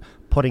Clarksburg,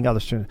 putting other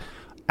students...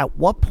 At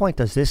what point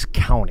does the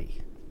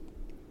county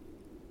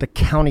pay?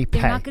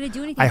 They're not going to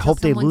do anything. I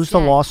hope they lose the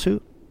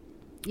lawsuit.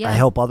 Yeah. I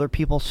hope other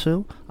people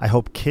sue. I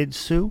hope kids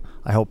sue.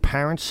 I hope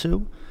parents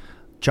sue.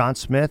 John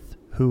Smith,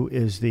 who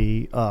is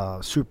the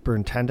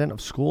superintendent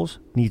of schools,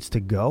 needs to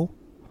go.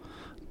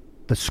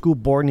 The school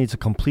board needs a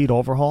complete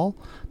overhaul.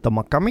 The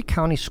Montgomery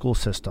County school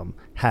system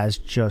has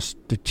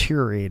just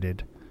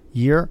deteriorated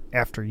year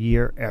after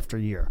year after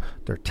year.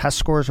 Their test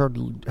scores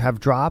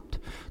have dropped.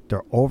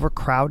 They're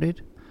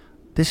overcrowded.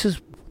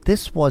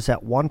 This was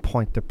at one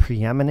point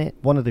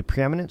one of the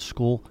preeminent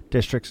school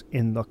districts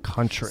in the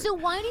country. So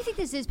why do you think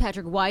this is,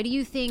 Patrick? Why do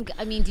you think,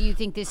 do you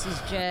think this is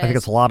just... I think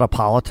it's a lot of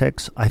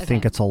politics. I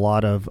think it's a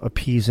lot of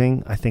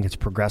appeasing. I think it's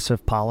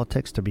progressive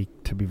politics, to be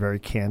very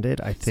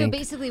candid. I think... So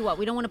basically what?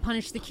 We don't want to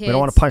punish the kids? We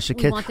don't want to punish the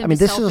kids.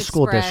 This is a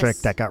school self-express.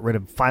 district that got rid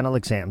of final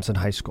exams in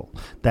high school.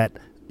 That,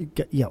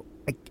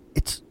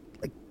 it's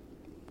like,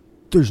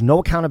 there's no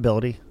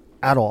accountability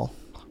at all.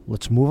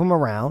 Let's move them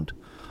around.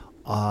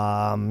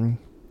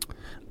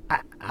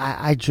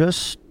 I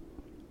just,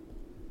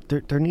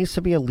 there needs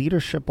to be a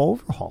leadership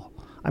overhaul.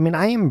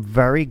 I am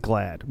very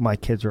glad my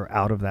kids are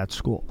out of that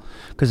school.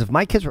 Because if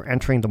my kids were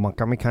entering the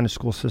Montgomery County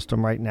school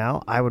system right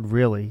now, I would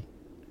really,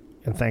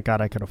 and thank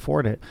God I could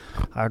afford it,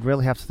 I would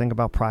really have to think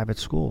about private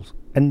schools.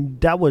 And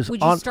that was...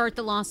 Would you start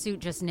the lawsuit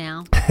just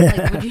now?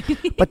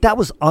 But that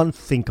was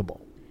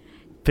unthinkable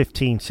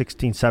 15,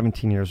 16,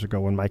 17 years ago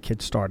when my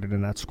kids started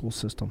in that school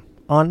system.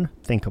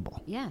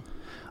 Unthinkable. Yeah.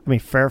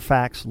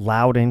 Fairfax,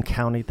 Loudoun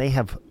County, they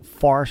have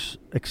far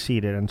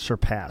exceeded and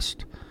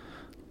surpassed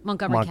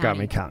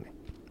Montgomery County.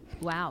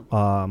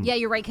 Wow. Yeah,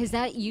 you're right, because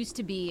that used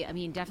to be,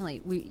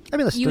 definitely.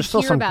 Listen, there's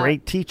still some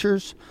great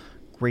teachers,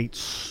 great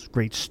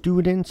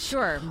students.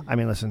 Sure.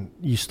 Listen,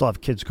 you still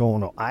have kids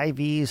going to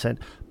IVs,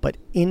 but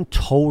in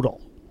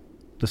total,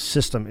 the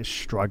system is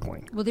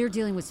struggling. Well, they're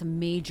dealing with some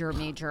major.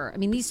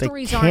 These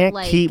stories aren't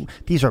like...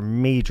 These are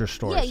major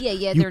stories. Yeah,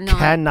 you they're not. You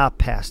cannot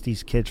pass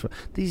these kids.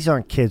 These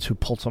aren't kids who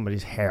pulled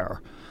somebody's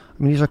hair.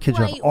 These are kids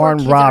who have or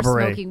armed kids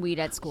robbery. Are smoking weed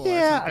at school or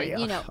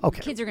something.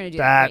 Okay. Kids are going to do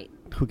that. Right.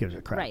 Who gives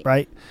a crap,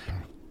 right?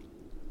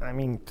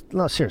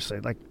 No, seriously,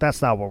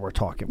 that's not what we're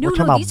talking. No, we're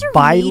talking these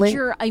about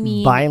are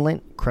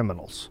violent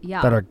criminals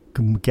that are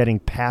getting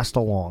passed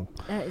along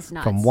that is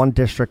nuts. from one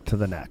district to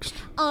the next.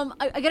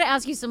 I got to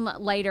ask you some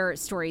lighter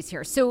stories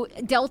here. So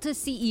Delta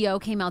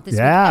CEO came out this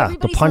week. Yeah,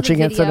 Everybody the punching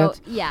saw the video.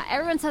 incident. Yeah,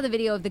 everyone saw the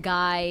video of the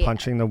guy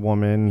punching the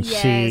woman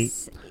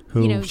yes,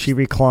 who she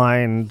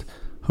reclined.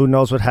 Who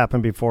knows what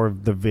happened before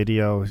the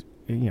video?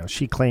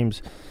 She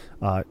claims,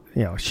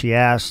 she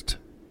asked.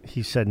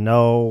 He said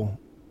no.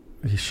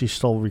 She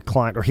still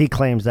reclined, or he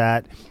claims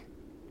that.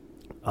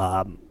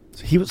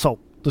 So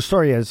the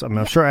story is,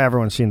 I'm sure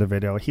everyone's seen the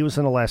video. He was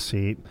in the last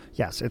seat.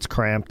 Yes, it's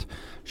cramped.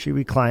 She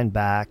reclined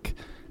back,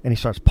 and he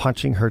starts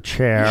punching her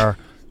chair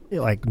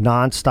like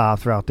nonstop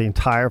throughout the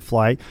entire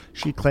flight.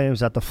 She claims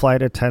that the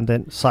flight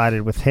attendant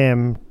sided with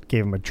him,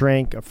 gave him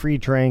a free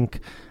drink,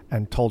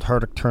 and told her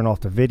to turn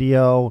off the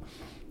video.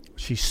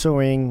 She's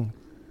suing.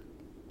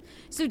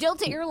 So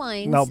Delta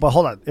Airlines... No, but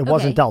hold on. It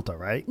wasn't Delta,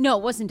 right? No,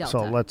 it wasn't Delta.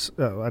 So let's...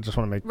 I just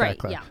want to make that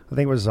clear. Yeah. I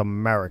think it was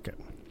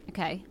American.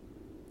 Okay.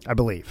 I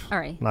believe. All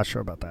right. Not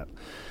sure about that.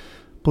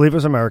 Believe it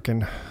was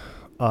American.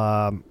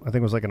 I think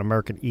it was like an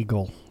American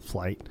Eagle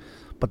flight.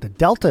 But the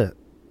Delta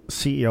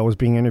CEO was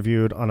being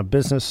interviewed on a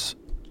business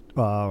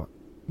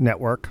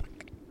network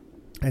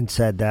and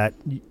said that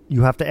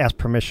you have to ask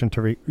permission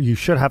to... you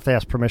should have to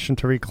ask permission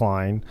to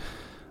recline,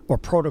 or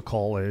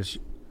protocol is...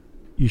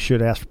 You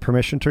should ask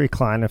permission to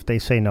recline. If they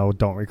say no,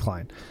 don't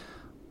recline.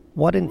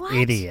 What an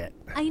idiot.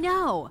 I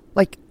know.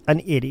 Like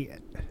an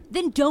idiot.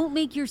 Then don't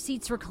make your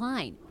seats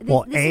recline.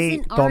 Well, this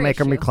isn't our don't make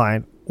them issue.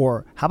 recline.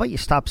 Or how about you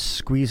stop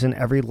squeezing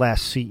every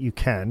last seat you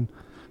can?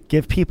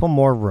 Give people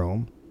more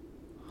room.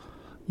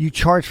 You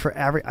charge for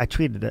I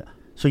tweeted it.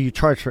 So you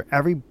charge for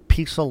every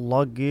piece of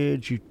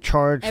luggage. You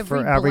charge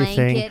for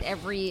everything.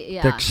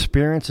 Blanket, The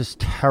experience is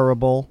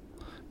terrible.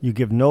 You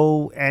give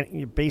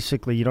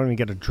basically you don't even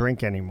get a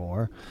drink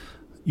anymore.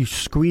 You're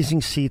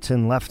squeezing seats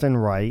in left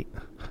and right.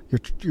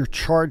 You're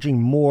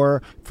charging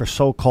more for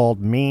so-called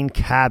main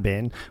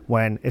cabin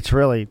when it's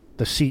really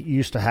the seat you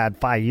used to have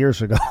 5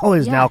 years ago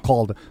is now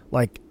called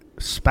like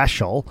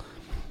special.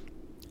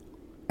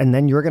 And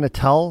then you're going to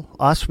tell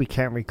us we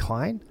can't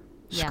recline?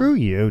 Yeah. Screw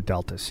you,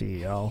 Delta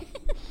CEO.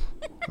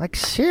 Like,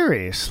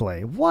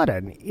 seriously, what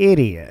an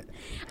idiot.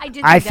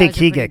 I think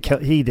he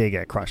did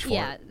get crushed for it.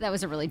 Yeah, that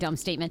was a really dumb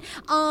statement.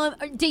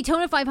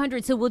 Daytona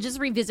 500, so we'll just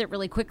revisit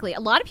really quickly. A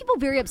lot of people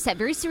very upset.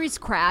 Very serious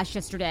crash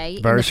yesterday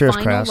in the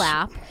final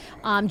lap.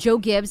 Joe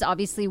Gibbs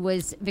obviously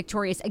was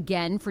victorious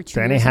again for 2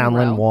 Denny years in a row.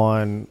 Hamlin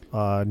won.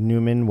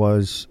 Newman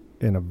was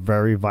in a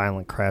very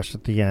violent crash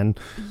at the end.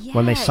 Yeah.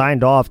 When they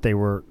signed off, there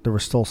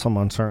was still some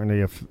uncertainty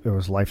if it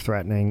was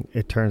life-threatening.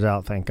 It turns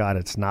out, thank God,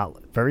 it's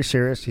not very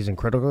serious. He's in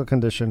critical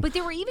condition. But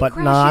there were even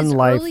crashes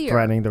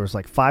non-life-threatening. There was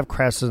like 5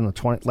 crashes in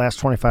the last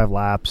 25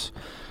 laps.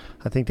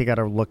 I think they got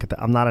to look at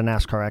that. I'm not a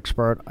NASCAR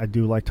expert. I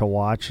do like to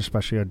watch,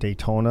 especially at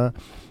Daytona.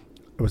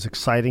 It was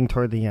exciting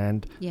toward the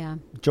end. Yeah.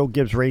 Joe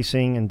Gibbs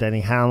Racing and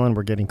Denny Hamlin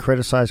were getting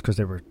criticized because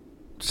they were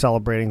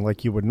celebrating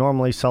like you would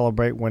normally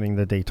celebrate winning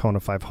the Daytona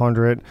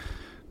 500.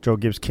 Joe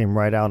Gibbs came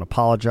right out and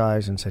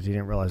apologized and said he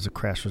didn't realize the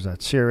crash was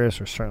that serious,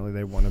 or certainly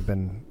they wouldn't have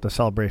been the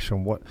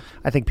celebration. What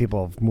I think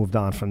people have moved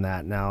on from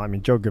that now. I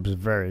mean, Joe Gibbs is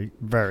very,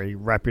 very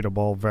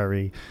reputable,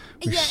 very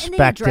respected. And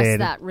they addressed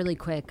that really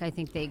quick. I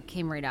think they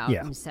came right out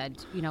and said,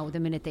 the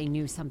minute they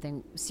knew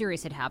something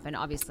serious had happened,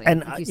 obviously.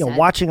 And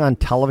watching on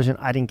television,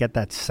 I didn't get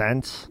that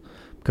sense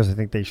because I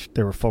think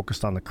they were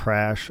focused on the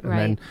crash,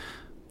 and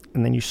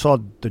then you saw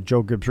the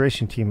Joe Gibbs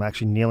Racing team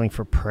actually kneeling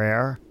for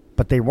prayer.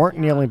 But they weren't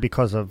kneeling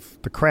because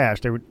of the crash.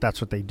 That's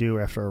what they do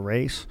after a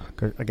race.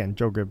 'Cause, again,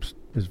 Joe Gibbs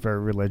is very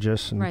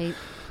religious. And,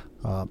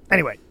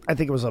 anyway, I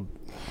think it was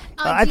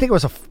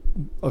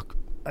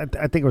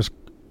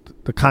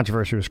the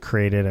controversy was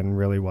created and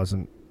really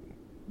wasn't.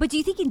 But do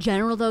you think in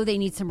general, though, they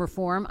need some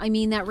reform? I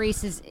mean, that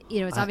race is,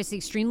 it's obviously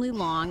extremely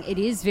long. It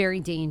is very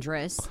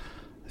dangerous.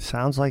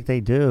 Sounds like they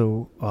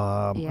do.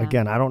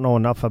 Again, I don't know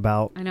enough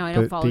about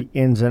the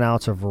ins and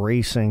outs of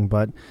racing,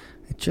 but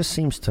it just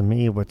seems to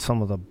me with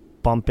some of the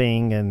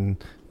bumping, and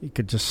you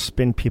could just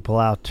spin people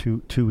out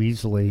too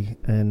easily,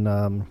 and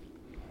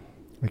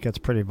it gets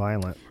pretty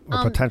violent,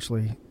 or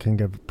potentially can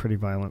get pretty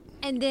violent.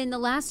 And then the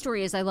last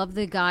story is, I love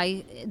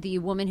the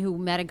woman who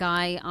met a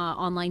guy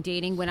online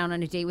dating, went out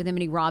on a date with him,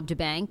 and he robbed a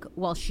bank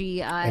while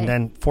she and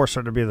then forced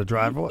her to be the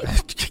driver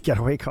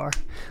getaway car.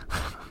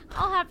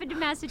 All happened to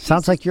Massachusetts.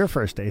 Sounds like your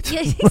first date.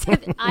 Yes,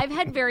 I've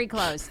had very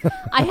close.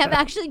 I have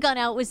actually gone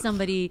out with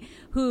somebody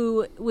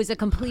who was a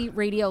complete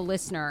radio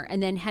listener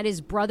and then had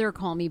his brother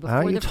call me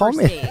before the first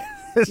date.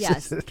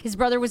 Yes, his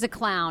brother was a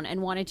clown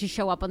and wanted to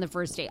show up on the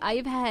first date. I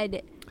have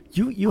had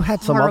you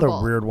had some other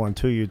weird one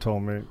too. You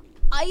told me.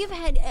 I have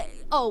had,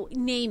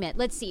 name it.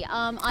 Let's see.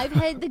 I've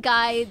had the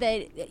guy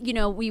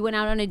that, we went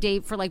out on a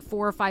date for like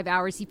 4 or 5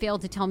 hours. He failed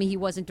to tell me he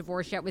wasn't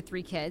divorced yet with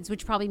 3 kids,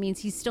 which probably means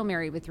he's still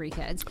married with 3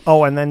 kids.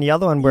 Oh, and then the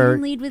other one where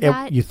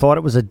you thought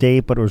it was a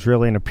date, but it was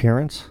really an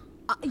appearance?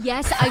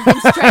 Yes, I've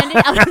been stranded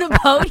out on a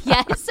boat.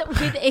 Yes,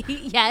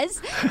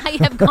 I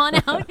have gone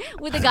out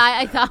with a guy.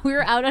 I thought we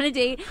were out on a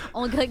date.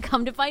 Only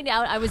come to find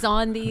out I was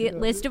on the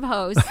list of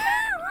hosts.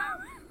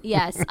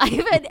 Yes, I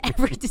have had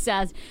every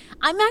disaster.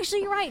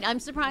 You're right. I'm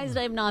surprised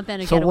I have not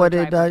been a getaway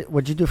driver.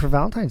 What'd you do for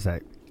Valentine's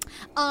Day?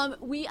 I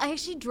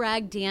actually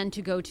dragged Dan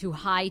to go to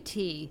high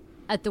tea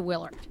at the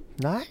Willard.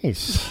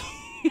 Nice.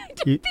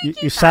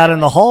 you sat in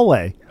the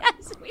hallway.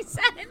 Yes, we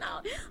sat in the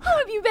hallway. Oh,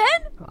 have you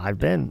been? I've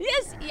been.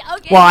 Yes. Yeah,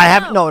 okay. Well, I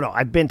have. No.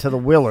 I've been to the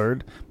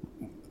Willard.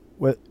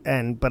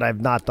 But I've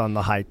not done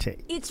the high tea.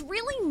 It's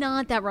really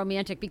not that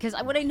romantic because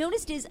what I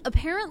noticed is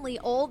apparently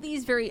all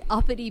these very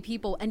uppity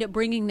people end up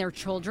bringing their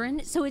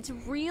children. So it's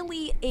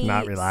really a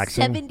not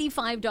relaxing.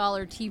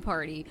 $75 tea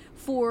party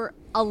for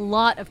a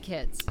lot of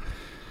kids.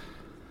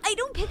 I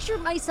don't picture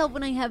myself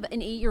when I have an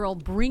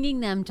 8-year-old bringing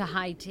them to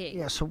high tea.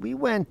 Yeah, so we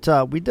went,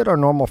 we did our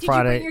normal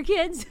Friday. Did you bring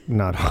your kids?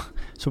 No.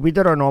 So we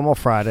did our normal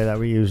Friday that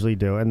we usually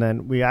do. And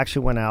then we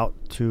actually went out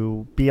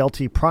to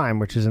BLT Prime,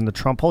 which is in the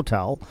Trump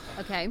Hotel.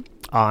 Okay.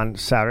 On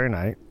Saturday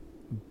night.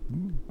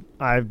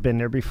 I've been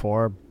there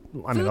before.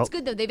 Food's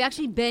good, though. They've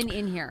actually been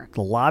in here.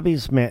 The lobby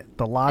is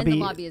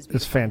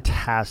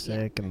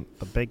fantastic, and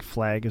the big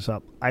flag is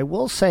up. I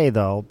will say,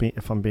 though,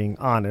 if I'm being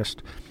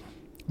honest,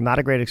 not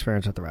a great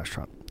experience at the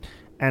restaurant.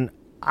 And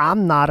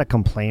I'm not a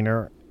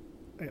complainer,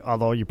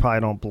 although you probably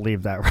don't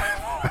believe that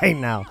right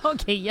now.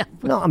 Okay, yeah.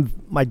 No,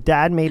 my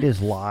dad made his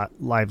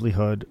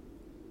livelihood.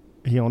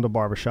 He owned a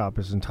barbershop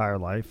his entire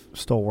life.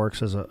 Still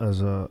works as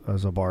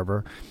a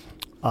barber.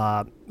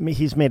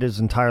 He's made his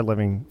entire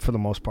living for the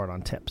most part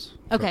on tips.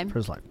 Okay. For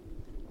his life.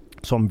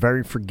 So I'm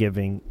very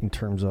forgiving in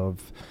terms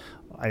of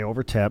I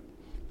overtip,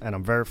 and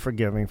I'm very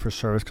forgiving for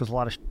service because a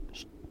lot of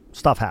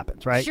stuff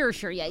happens, right?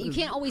 Sure, yeah. You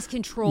can't always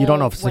control. You don't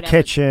know if it's the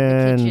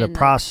kitchen, the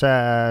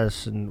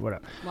process, and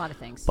whatever. A lot of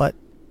things. But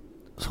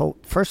so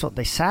first of all,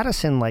 they sat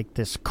us in like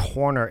this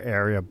corner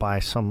area by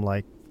some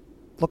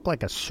looked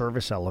like a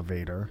service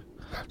elevator.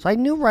 So I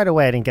knew right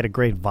away I didn't get a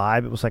great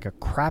vibe. It was like a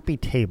crappy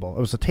table. It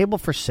was a table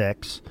for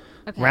 6,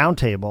 round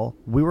table.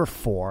 We were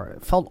 4.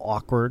 It felt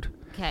awkward.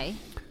 Okay.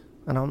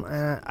 And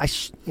I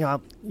should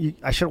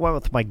have went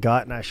with my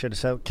gut, and I should have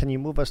said, "Can you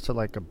move us to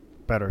like a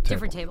better table?"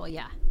 Different table,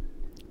 yeah.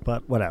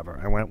 But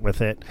whatever, I went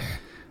with it,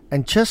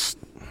 and just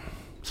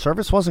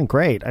service wasn't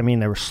great. I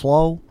mean, they were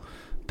slow.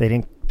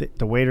 The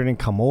waiter didn't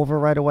come over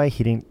right away.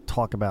 He didn't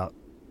talk about.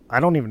 I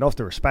don't even know if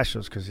there were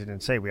specials because he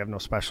didn't say we have no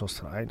specials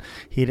tonight.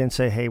 He didn't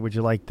say, hey, would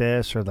you like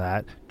this or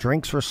that?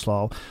 Drinks were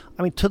slow.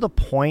 I mean, to the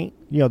point,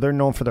 they're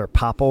known for their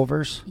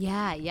popovers.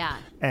 Yeah.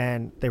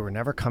 And they were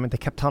never coming. They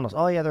kept telling us,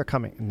 oh, yeah, they're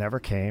coming.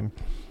 Never came.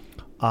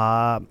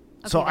 So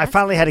I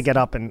finally had to get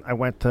up, and I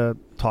went to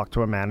talk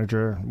to a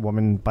manager, a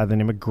woman by the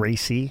name of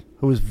Gracie,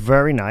 who was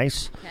very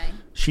nice. Okay.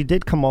 She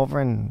did come over,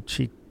 and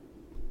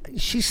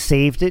she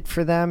saved it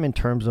for them in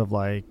terms of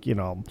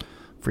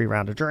free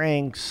round of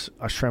drinks,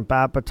 a shrimp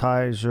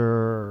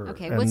appetizer.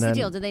 Okay, what's the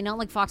deal? Do they not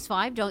like Fox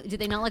 5? Do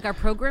they not like our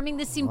programming?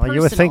 This seemed personal.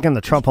 You would think in the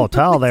Trump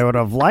Hotel they would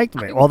have liked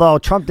me. Although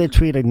Trump did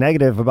tweet a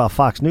negative about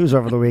Fox News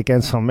over the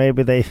weekend, so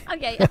maybe they...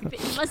 Okay, it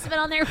must have been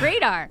on their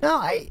radar. No,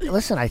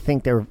 I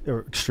think they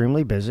were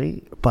extremely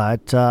busy,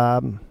 but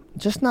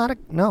just not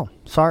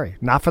sorry,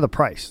 not for the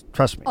price.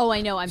 Trust me. Oh,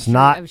 I know.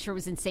 I'm sure it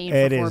was insane for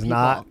 4 people. It is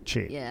not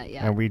cheap. Yeah.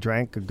 And we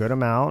drank a good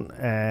amount,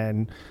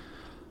 and...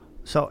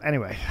 So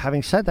anyway,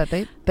 having said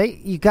that,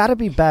 you got to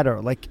be better.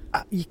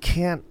 You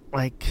can't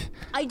I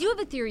do have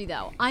a theory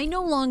though. I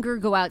no longer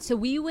go out. So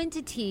we went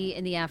to tea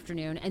in the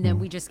afternoon, and then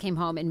we just came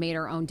home and made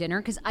our own dinner.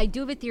 Because I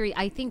do have a theory.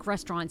 I think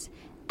restaurants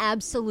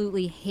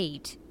absolutely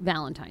hate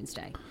Valentine's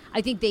Day.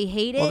 I think they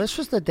hate it. Well, this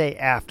was the day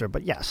after,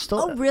 but yeah,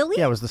 still. Oh, really?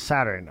 Yeah, it was the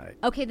Saturday night.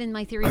 Okay, then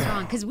my theory's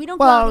wrong because we don't.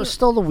 Well, it was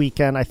still the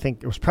weekend. I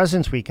think it was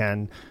President's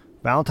Weekend,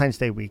 Valentine's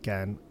Day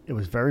weekend. It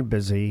was very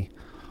busy,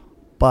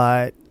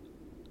 but.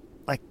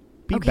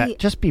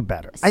 Just be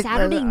better.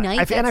 Saturday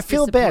night, and I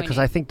feel bad because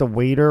I think the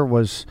waiter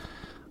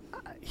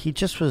he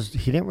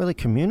didn't really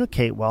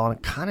communicate well, and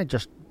it kind of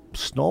just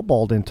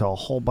snowballed into a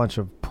whole bunch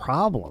of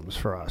problems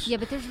for us. Yeah,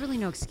 but there's really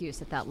no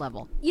excuse at that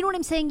level. You know what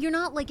I'm saying? You're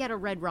not like at a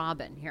Red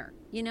Robin here.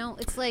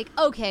 It's like,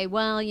 okay,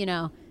 well, I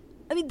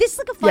mean, this is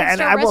like a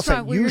 5-star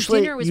restaurant where your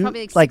dinner was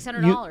probably like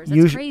 $600.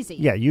 That's crazy.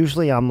 Yeah,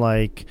 usually I'm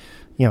like,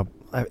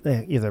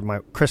 either my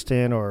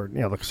Kristen or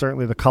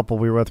certainly the couple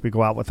we were with, we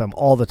go out with them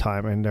all the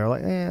time, and they're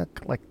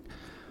like.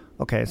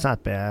 Okay, it's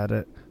not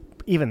bad.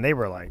 Even they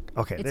were like,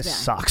 okay, it's this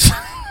bad. sucks.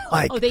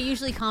 They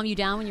usually calm you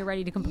down when you're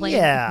ready to complain?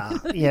 Yeah,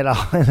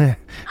 Okay,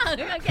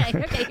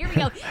 here we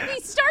go.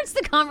 He starts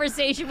the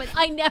conversation with,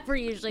 I never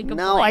usually complain.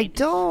 No, I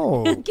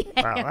don't.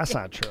 Wow, that's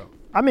not true.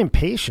 I'm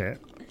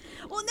impatient.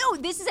 Well, no,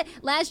 this is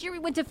last year we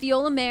went to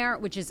Fiola Mare,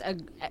 which is a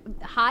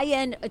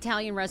high-end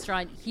Italian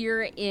restaurant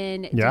here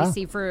in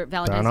D.C. for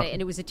Valentine's Day,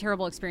 and it was a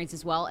terrible experience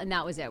as well, and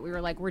that was it. We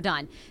were like, we're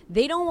done.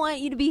 They don't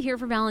want you to be here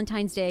for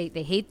Valentine's Day.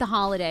 They hate the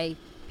holiday.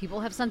 People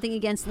have something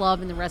against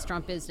love in the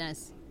restaurant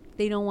business.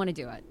 They don't want to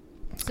do it.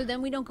 So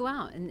then we don't go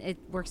out, and it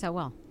works out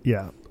well.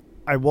 Yeah.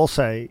 I will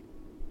say,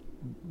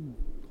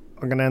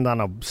 I'm going to end on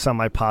a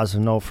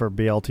semi-positive note for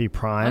BLT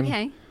Prime.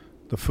 Okay.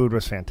 The food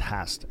was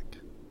fantastic.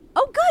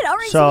 Oh, good. All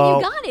right, so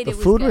you got it. The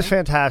food was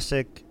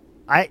fantastic.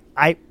 I'm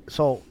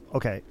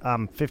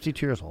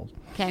 52 years old.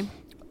 Okay.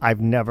 I've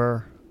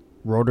never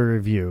wrote a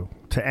review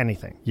to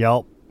anything.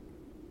 Yelp,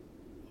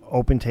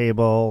 Open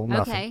Table,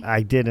 nothing. Okay.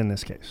 I did in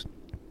this case.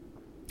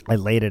 I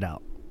laid it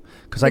out.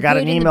 Because I got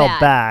an email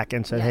back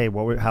and said, hey,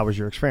 how was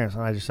your experience?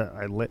 And I just said,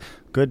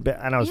 good.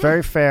 And I was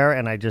very fair,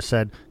 and I just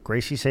said,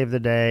 Gracie saved the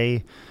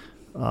day.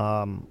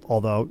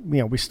 Although,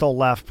 we still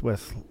left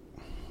with,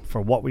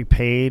 for what we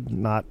paid,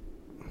 not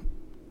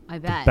I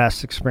bet. The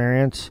best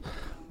experience.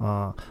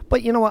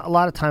 But you know what? A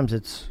lot of times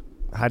it's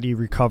how do you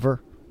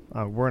recover?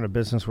 We're in a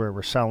business where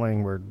we're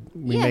selling,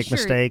 we make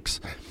mistakes.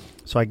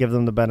 So I give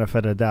them the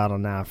benefit of doubt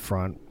on that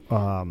front.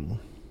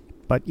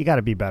 But you got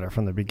to be better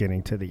from the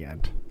beginning to the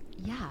end.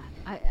 Yeah,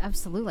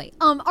 absolutely.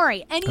 All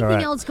right.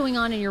 Anything else going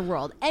on in your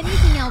world?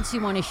 Anything else you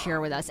want to share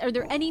with us? Are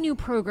there any new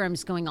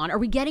programs going on? Are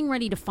we getting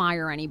ready to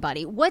fire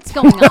anybody? What's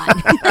going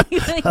on?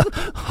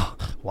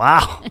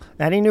 Wow.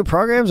 Any new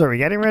programs? Are we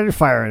getting ready to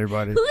fire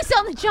anybody? Who's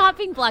on the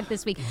chopping block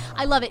this week?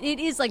 I love it. It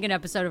is like an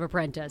episode of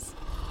Apprentice.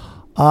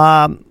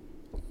 No,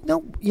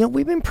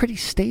 we've been pretty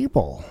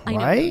stable, I know.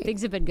 Right?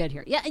 Things have been good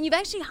here. Yeah, and you've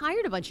actually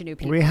hired a bunch of new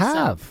people. We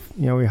have.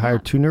 So. We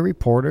hired 2 new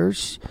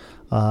reporters.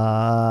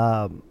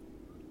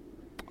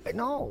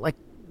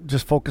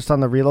 Just focused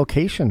on the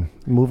relocation,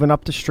 moving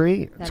up the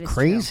street. It's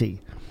crazy.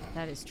 True.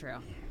 That is true.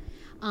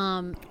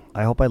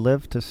 I hope I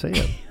live to see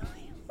it.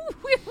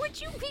 We're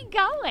would you be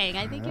going?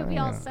 I think you'll be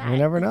all set. You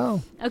never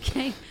know.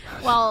 Okay.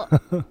 Well,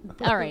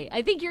 all right.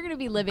 I think you're going to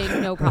be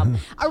living no problem.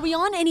 Are we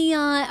on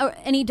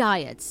any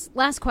diets?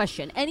 Last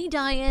question. Any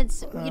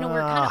diets? We're kind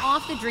of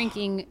off the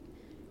drinking.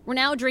 We're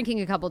now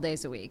drinking a couple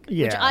days a week,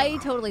 which I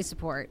totally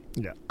support.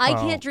 Yeah. I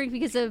can't drink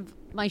because of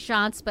my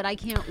shots, but I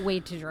can't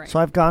wait to drink. So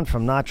I've gone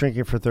from not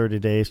drinking for 30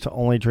 days to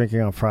only drinking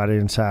on Friday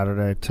and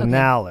Saturday to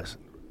now, listen,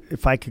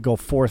 if I could go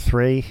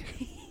 4-3,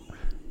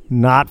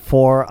 not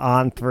 4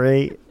 on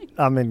 3,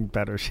 I'm in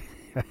better shape.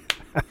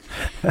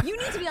 You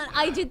need to be on.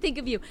 I did think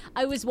of you.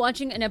 I was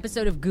watching an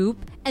episode of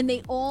Goop, and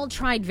they all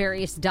tried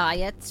various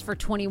diets for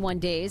 21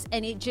 days,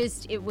 and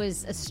it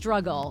was a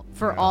struggle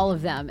for all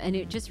of them, and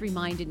it just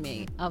reminded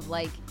me of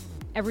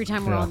every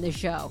time we're on this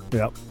show.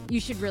 Yep. You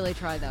should really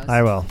try those.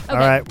 I will. Okay. All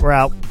right, we're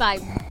out.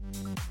 Bye.